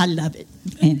 and I love it.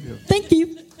 And thank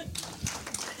you.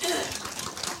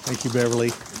 Thank you,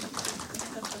 Beverly.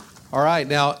 All right,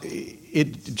 now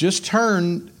it just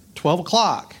turned 12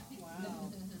 o'clock,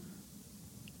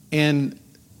 and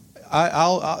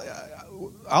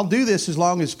I'll do this as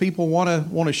long as people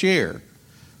want to share.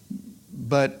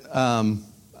 But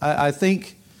I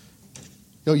think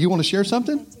you want to share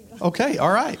something? Okay,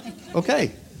 all right,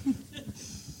 okay.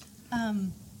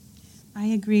 I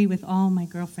agree with all my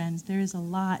girlfriends. There is a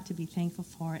lot to be thankful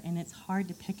for, and it's hard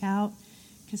to pick out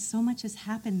because so much has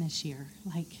happened this year.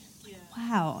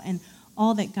 Wow, and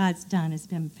all that God's done has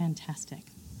been fantastic.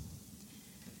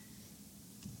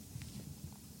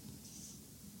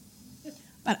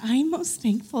 But I'm most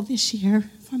thankful this year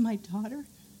for my daughter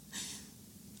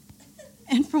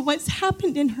and for what's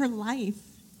happened in her life.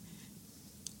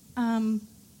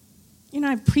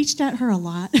 I've preached at her a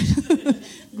lot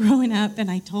growing up, and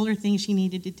I told her things she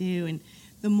needed to do, and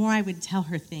the more I would tell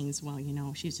her things,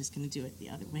 she was just going to do it the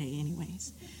other way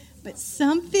anyways. But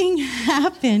something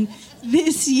happened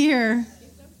this year.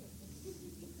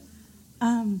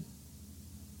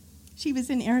 She was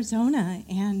in Arizona,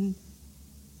 and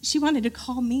she wanted to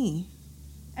call me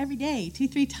every day,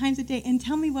 2-3 times a day, and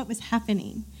tell me what was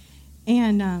happening.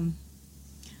 And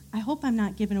I hope I'm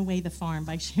not giving away the farm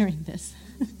by sharing this.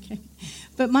 Okay.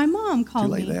 But my mom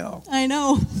called me. Too late now. I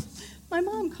know. My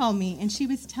mom called me, and she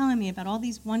was telling me about all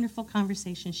these wonderful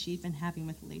conversations she'd been having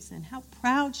with Lisa and how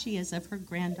proud she is of her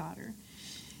granddaughter.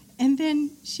 And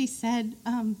then she said,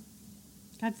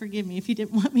 God forgive me if you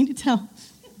didn't want me to tell.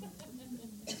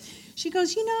 She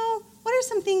goes, what are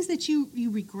some things that you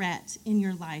regret in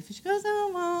your life? And she goes,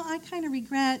 I kind of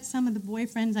regret some of the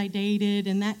boyfriends I dated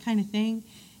and that kind of thing.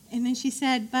 And then she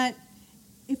said, but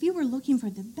if you were looking for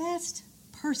the best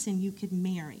person you could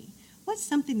marry, what's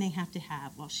something they have to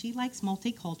have? Well, she likes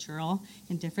multicultural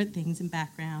and different things and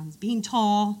backgrounds, being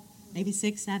tall, maybe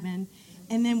 6'7",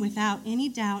 and then without any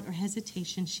doubt or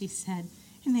hesitation, she said,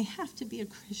 and they have to be a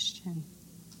Christian.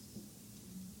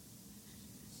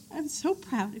 I'm so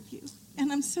proud of you,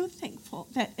 and I'm so thankful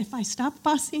that if I stopped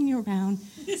bossing you around,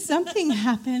 something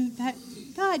happened that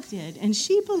God did, and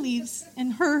she believes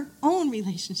in her own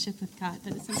relationship with God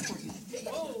that it's important.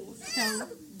 So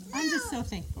I'm just so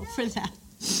thankful for that.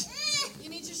 You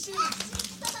need your shoes.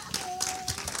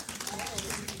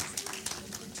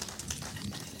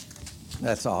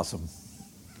 That's awesome.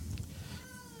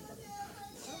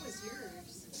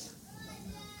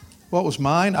 What was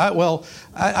mine?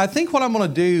 I think what I'm going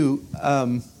to do,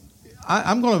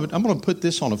 I'm going to put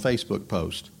this on a Facebook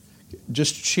post.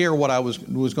 Just share what I was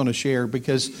going to share,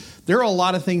 because there are a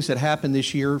lot of things that happened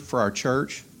this year for our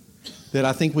church that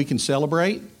I think we can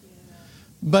celebrate.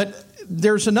 But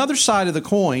there's another side of the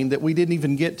coin that we didn't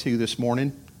even get to this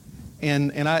morning,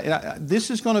 and this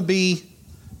is going to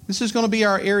be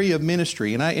our area of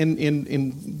ministry.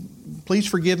 And please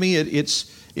forgive me,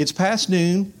 it's past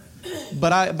noon,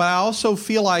 but I also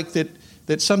feel like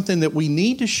that's something that we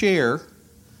need to share,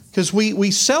 because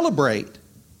we celebrate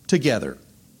together.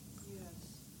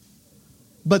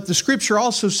 But the Scripture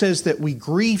also says that we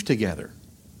grieve together.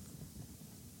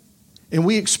 And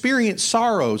we experience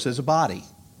sorrows as a body.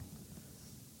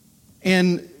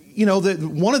 And, you know,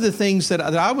 one of the things that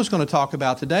I was going to talk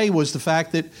about today was the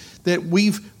fact that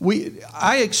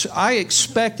I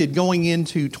expected going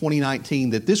into 2019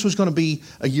 that this was going to be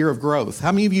a year of growth.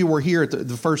 How many of you were here at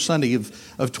the first Sunday of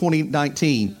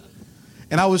 2019?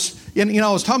 And I was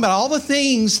talking about all the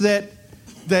things that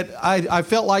I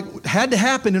felt like had to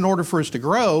happen in order for us to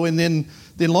grow. And then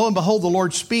lo and behold, the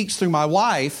Lord speaks through my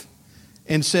wife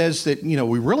and says that, you know,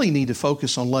 we really need to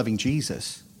focus on loving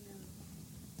Jesus.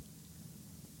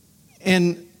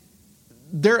 And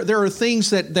there are things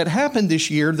that happened this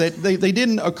year that they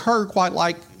didn't occur quite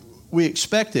like we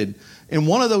expected. And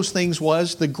one of those things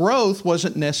was the growth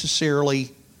wasn't necessarily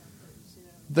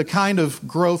the kind of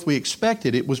growth we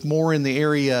expected. It was more in the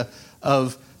area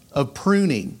of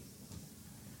pruning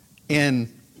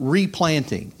and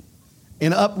replanting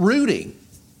and uprooting.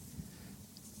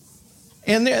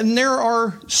 And there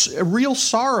are real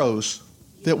sorrows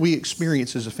that we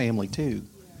experience as a family too.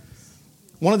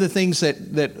 One of the things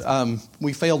that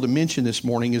we failed to mention this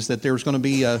morning is that there's going to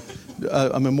be a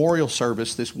memorial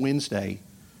service this Wednesday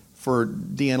for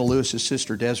Deanna Lewis's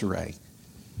sister Desiree.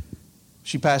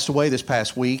 She passed away this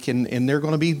past week, and they're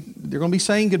going to be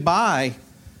saying goodbye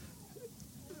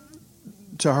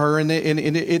to her, and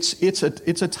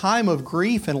it's a time of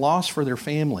grief and loss for their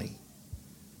family.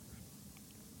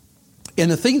 And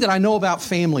the thing that I know about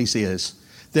families is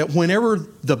that whenever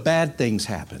the bad things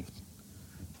happen,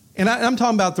 and I'm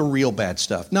talking about the real bad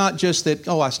stuff, not just that,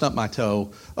 I stumped my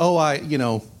toe,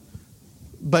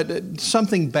 but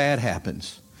something bad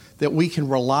happens, that we can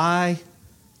rely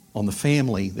on the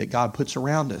family that God puts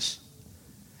around us.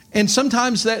 And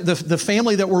sometimes the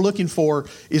family that we're looking for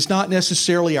is not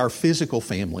necessarily our physical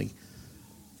family,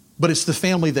 but it's the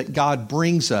family that God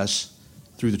brings us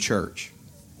through the church.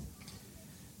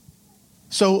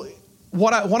 So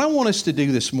what I want us to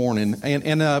do this morning,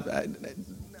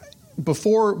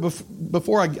 before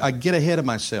I get ahead of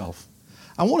myself,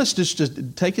 I want us just to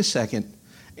take a second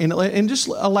and just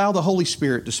allow the Holy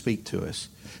Spirit to speak to us.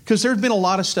 Because there's been a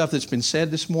lot of stuff that's been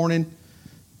said this morning,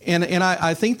 and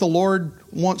I think the Lord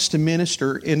wants to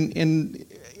minister and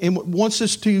wants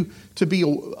us to be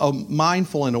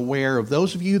mindful and aware of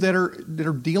those of you that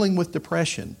are dealing with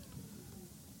depression.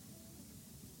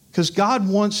 Because God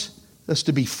wants us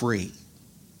to be free.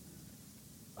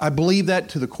 I believe that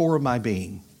to the core of my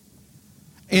being.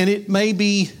 And it may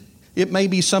be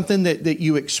something that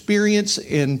you experience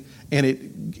and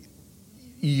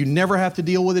you never have to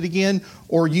deal with it again,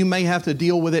 or you may have to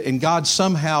deal with it and God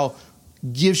somehow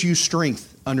gives you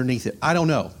strength underneath it. I don't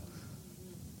know.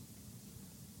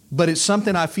 But it's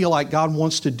something I feel like God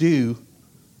wants to do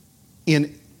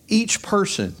in each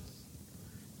person,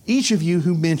 each of you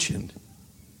who mentioned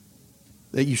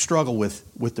that you struggle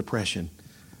with depression.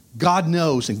 God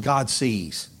knows and God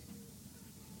sees.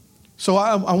 So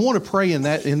I want to pray in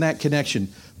that connection.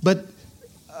 But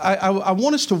I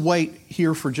want us to wait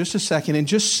here for just a second and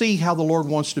just see how the Lord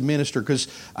wants to minister. Because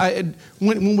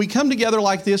when we come together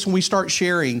like this and we start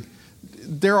sharing,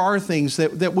 there are things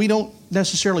that we don't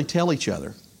necessarily tell each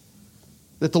other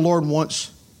that the Lord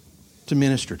wants to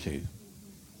minister to.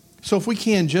 So if we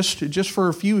can, just for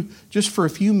a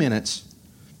few minutes,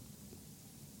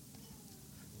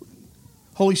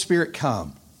 Holy Spirit,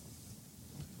 come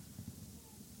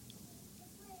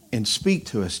and speak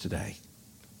to us today.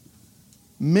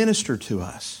 Minister to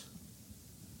us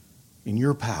in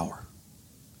your power.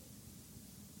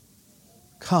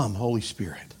 Come, Holy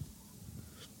Spirit.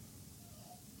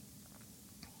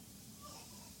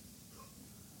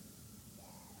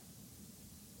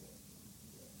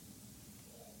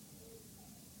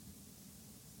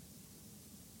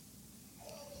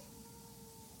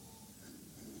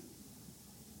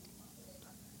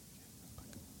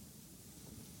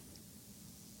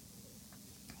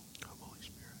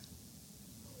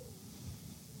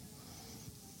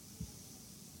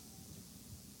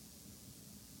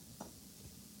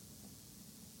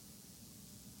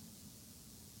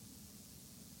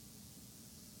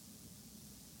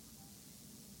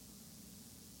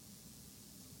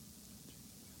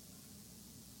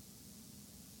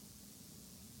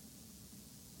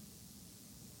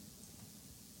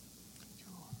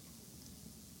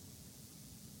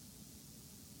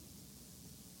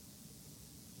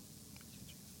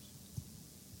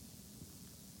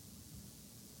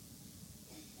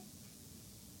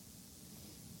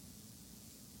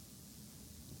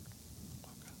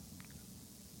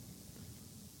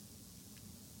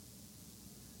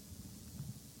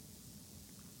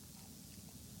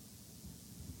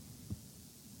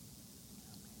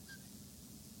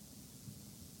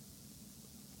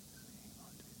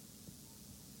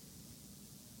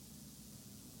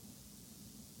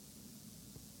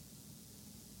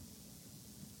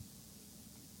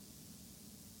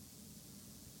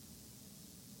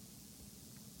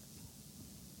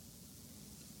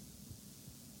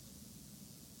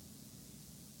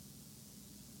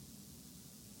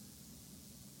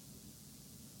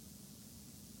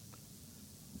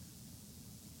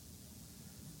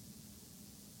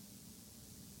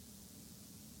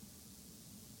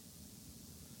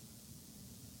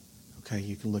 Okay,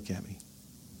 you can look at me.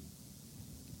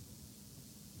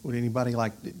 Would anybody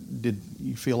did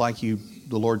you feel like the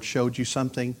Lord showed you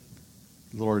something?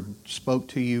 The Lord spoke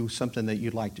to you, something that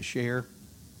you'd like to share?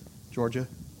 Georgia?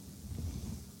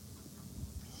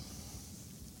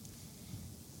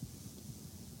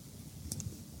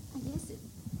 I guess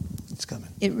it's coming.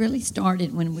 It really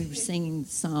started when we were singing the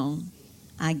song,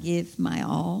 I Give My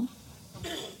All.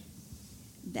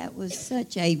 That was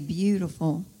such a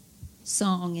beautiful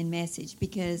song and message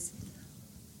because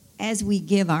as we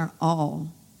give our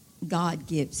all, God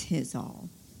gives his all.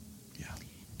 Yeah.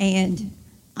 And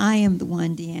I am the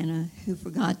one, Deanna, who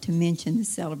forgot to mention the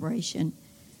celebration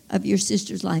of your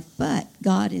sister's life, but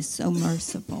God is so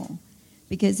merciful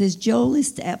because as Joel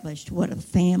established what a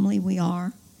family we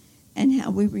are and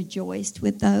how we rejoiced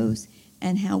with those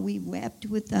and how we wept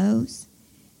with those,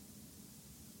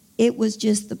 it was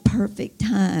just the perfect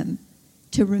time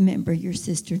to remember your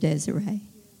sister Desiree.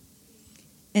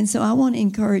 And so I want to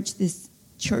encourage this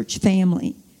church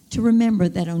family to remember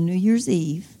that on New Year's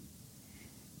Eve,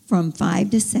 from 5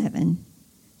 to 7,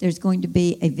 there's going to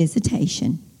be a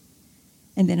visitation.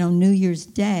 And then on New Year's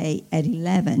Day at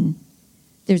 11,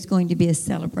 there's going to be a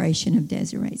celebration of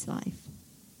Desiree's life.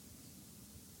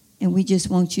 And we just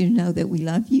want you to know that we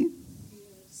love you.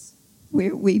 Yes.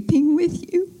 We're weeping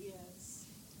with you. Yes.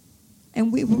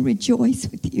 And we will rejoice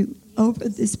with you over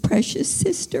this precious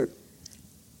sister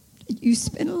that you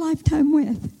spent a lifetime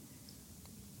with.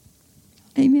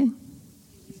 Amen.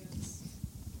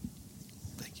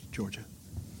 Thank you, Georgia.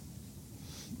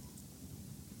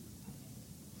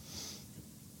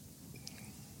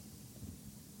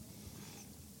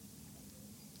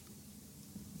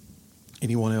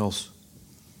 Anyone else?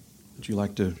 Would you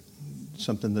like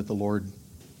something that the Lord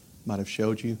might have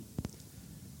showed you?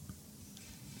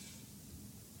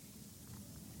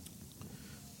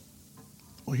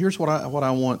 Well, here's what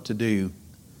I want to do.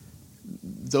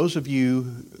 Those of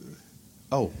you,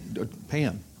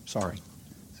 Pam, sorry.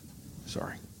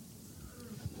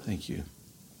 Thank you.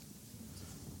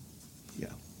 Yeah.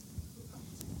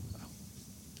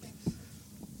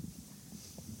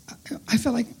 I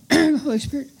felt like the Holy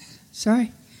Spirit,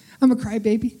 sorry, I'm a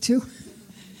crybaby too.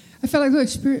 I felt like the Holy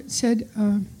Spirit said,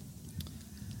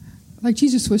 like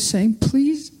Jesus was saying,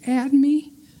 please add me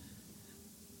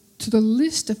to the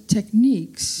list of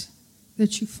techniques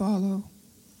that you follow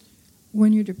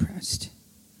when you're depressed.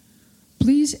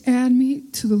 Please add me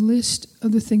to the list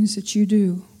of the things that you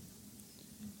do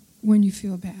when you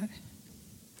feel bad.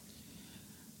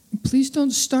 And please don't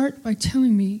start by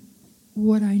telling me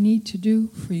what I need to do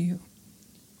for you.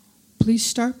 Please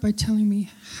start by telling me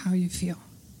how you feel.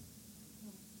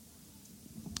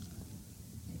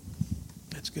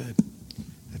 That's good.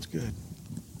 That's good.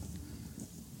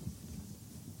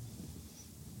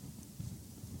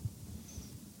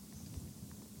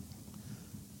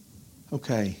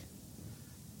 Okay.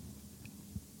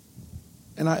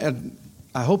 And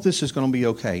I hope this is going to be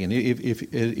okay. And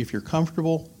if you're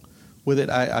comfortable with it,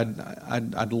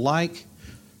 I'd like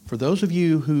for those of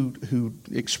you who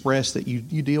express that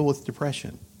you deal with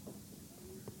depression,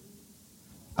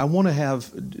 I want to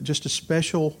have just a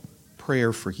special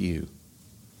prayer for you.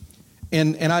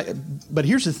 But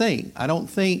here's the thing. I don't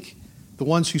think the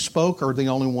ones who spoke are the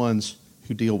only ones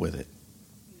who deal with it.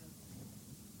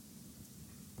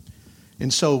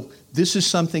 And so this is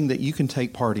something that you can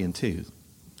take part in too.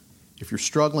 If you're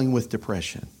struggling with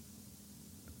depression.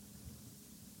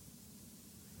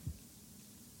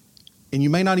 And you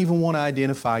may not even want to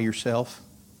identify yourself.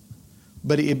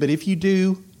 But if you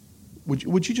do,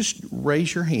 would you just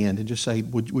raise your hand and just say,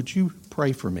 would you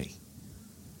pray for me?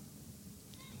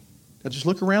 Now just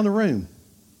look around the room.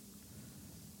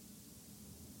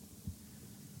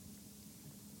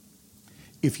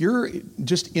 If you're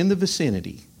just in the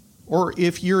vicinity, or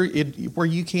if you're where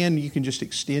you can just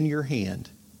extend your hand.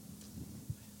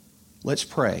 Let's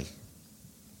pray.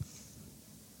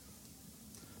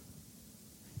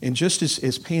 And just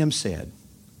as Pam said,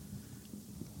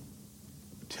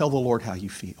 tell the Lord how you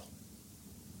feel.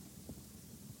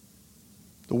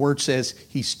 The Word says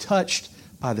He's touched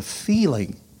by the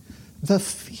feeling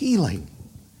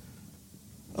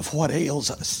of what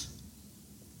ails us.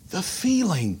 The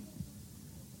feeling.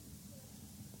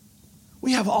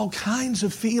 We have all kinds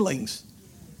of feelings.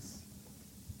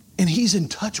 And He's in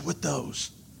touch with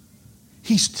those.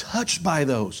 He's touched by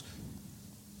those.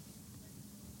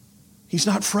 He's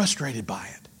not frustrated by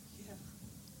it.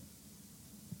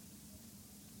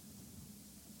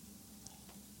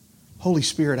 Holy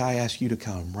Spirit, I ask you to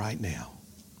come right now.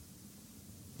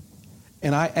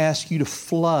 And I ask you to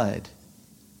flood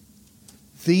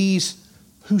these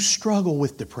who struggle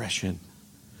with depression.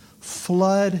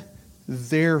 Flood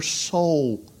their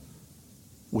soul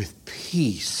with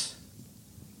peace.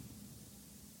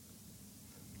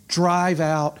 Drive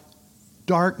out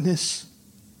darkness.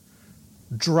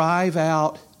 Drive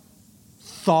out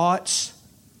thoughts,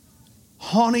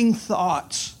 haunting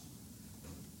thoughts,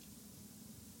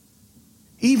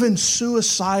 even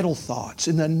suicidal thoughts.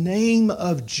 In the name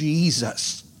of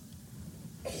Jesus,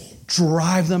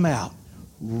 drive them out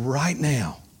right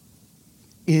now.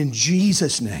 In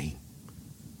Jesus' name.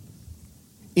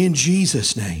 In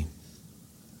Jesus' name.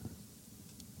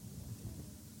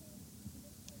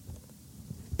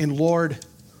 And Lord,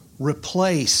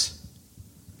 replace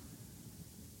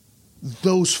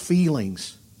those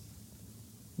feelings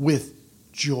with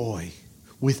joy,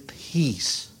 with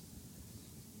peace.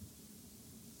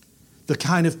 The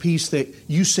kind of peace that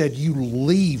you said you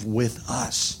leave with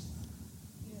us.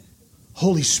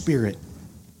 Holy Spirit,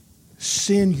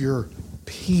 send your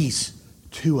peace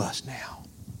to us now.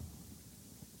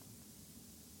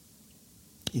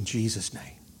 In Jesus' name.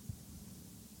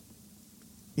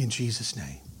 In Jesus'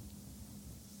 name.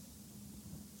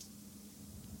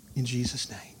 In Jesus'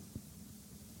 name.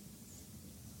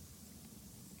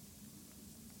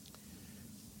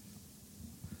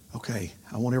 Okay,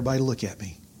 I want everybody to look at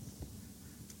me.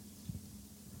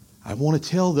 I want to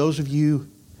tell those of you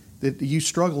that you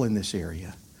struggle in this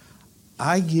area,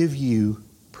 I give you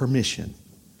permission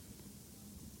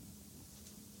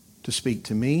to speak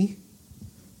to me,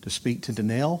 to speak to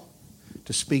Danelle,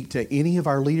 to speak to any of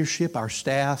our leadership, our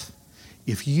staff.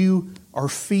 If you are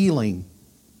feeling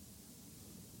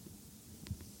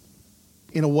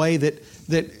in a way that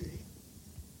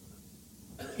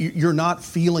you're not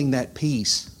feeling that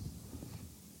peace,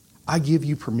 I give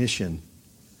you permission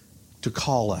to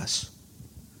call us.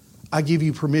 I give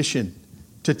you permission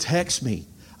to text me.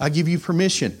 I give you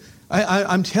permission.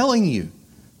 I'm telling you,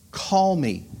 call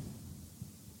me.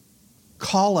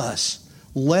 Call us.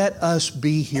 Let us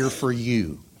be here for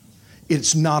you.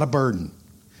 It's not a burden.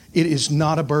 It is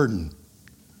not a burden.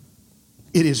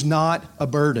 It is not a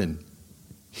burden.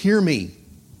 Hear me.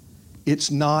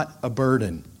 It's not a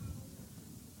burden.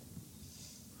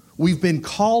 We've been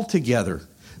called together.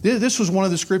 This was one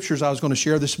of the scriptures I was going to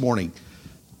share this morning.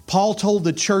 Paul told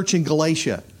the church in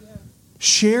Galatia,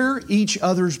 share each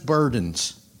other's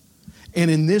burdens,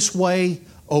 and in this way,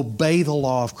 obey the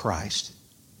law of Christ.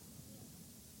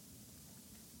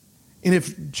 And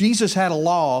if Jesus had a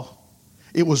law,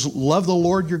 it was love the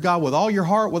Lord your God with all your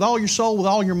heart, with all your soul, with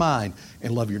all your mind,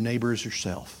 and love your neighbor as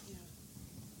yourself.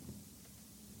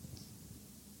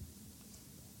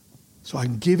 So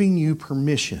I'm giving you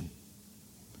permission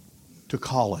to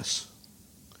call us,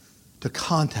 to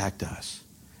contact us,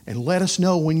 and let us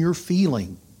know when you're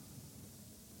feeling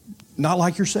not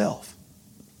like yourself,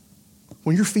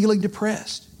 when you're feeling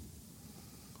depressed,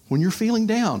 when you're feeling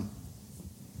down.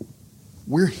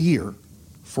 We're here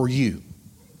for you.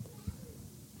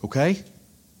 Okay?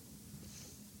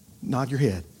 Nod your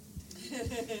head.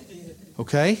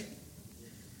 Okay?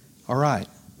 All right.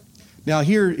 Now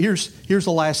here's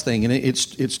the last thing, and it's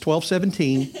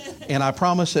 12:17, and I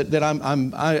promise that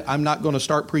I'm not going to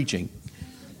start preaching.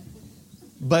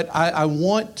 But I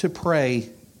want to pray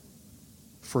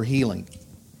for healing.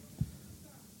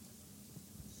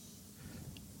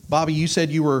 Bobby, you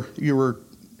said your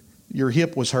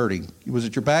hip was hurting. Was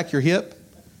it your back, your hip?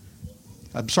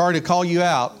 I'm sorry to call you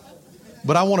out,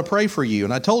 but I want to pray for you,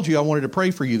 and I told you I wanted to pray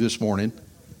for you this morning.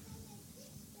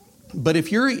 But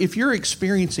if you're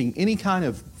experiencing any kind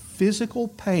of physical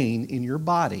pain in your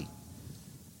body,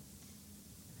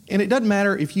 and it doesn't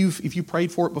matter if you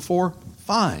prayed for it before,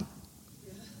 fine.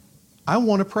 I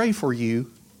want to pray for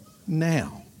you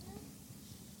now.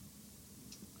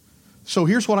 So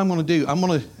here's what I'm going to do.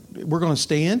 We're going to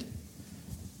stand.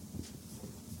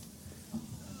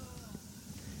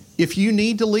 If you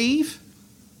need to leave,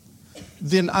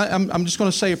 then I'm just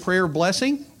going to say a prayer of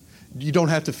blessing. You don't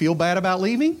have to feel bad about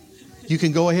leaving. You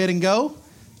can go ahead and go.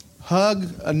 Hug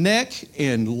a neck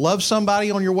and love somebody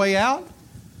on your way out.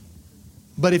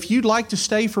 But if you'd like to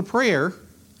stay for prayer,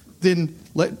 then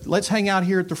let's hang out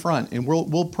here at the front, and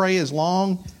we'll pray as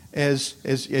long as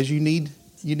you need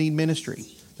ministry.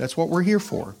 That's what we're here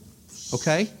for.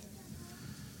 Okay?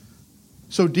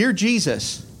 So, dear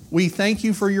Jesus, we thank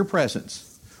you for your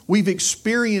presence. We've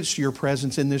experienced your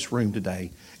presence in this room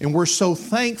today, and we're so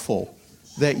thankful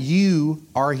that you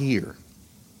are here.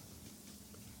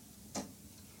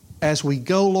 As we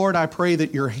go, Lord, I pray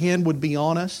that your hand would be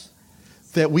on us,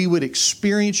 that we would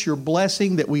experience your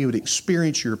blessing, that we would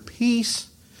experience your peace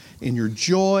and your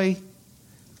joy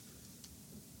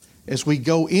as we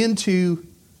go into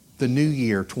the new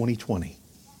year, 2020.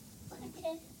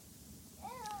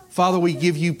 Father, we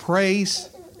give you praise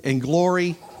and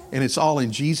glory, and it's all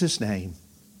in Jesus' name.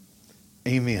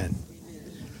 Amen.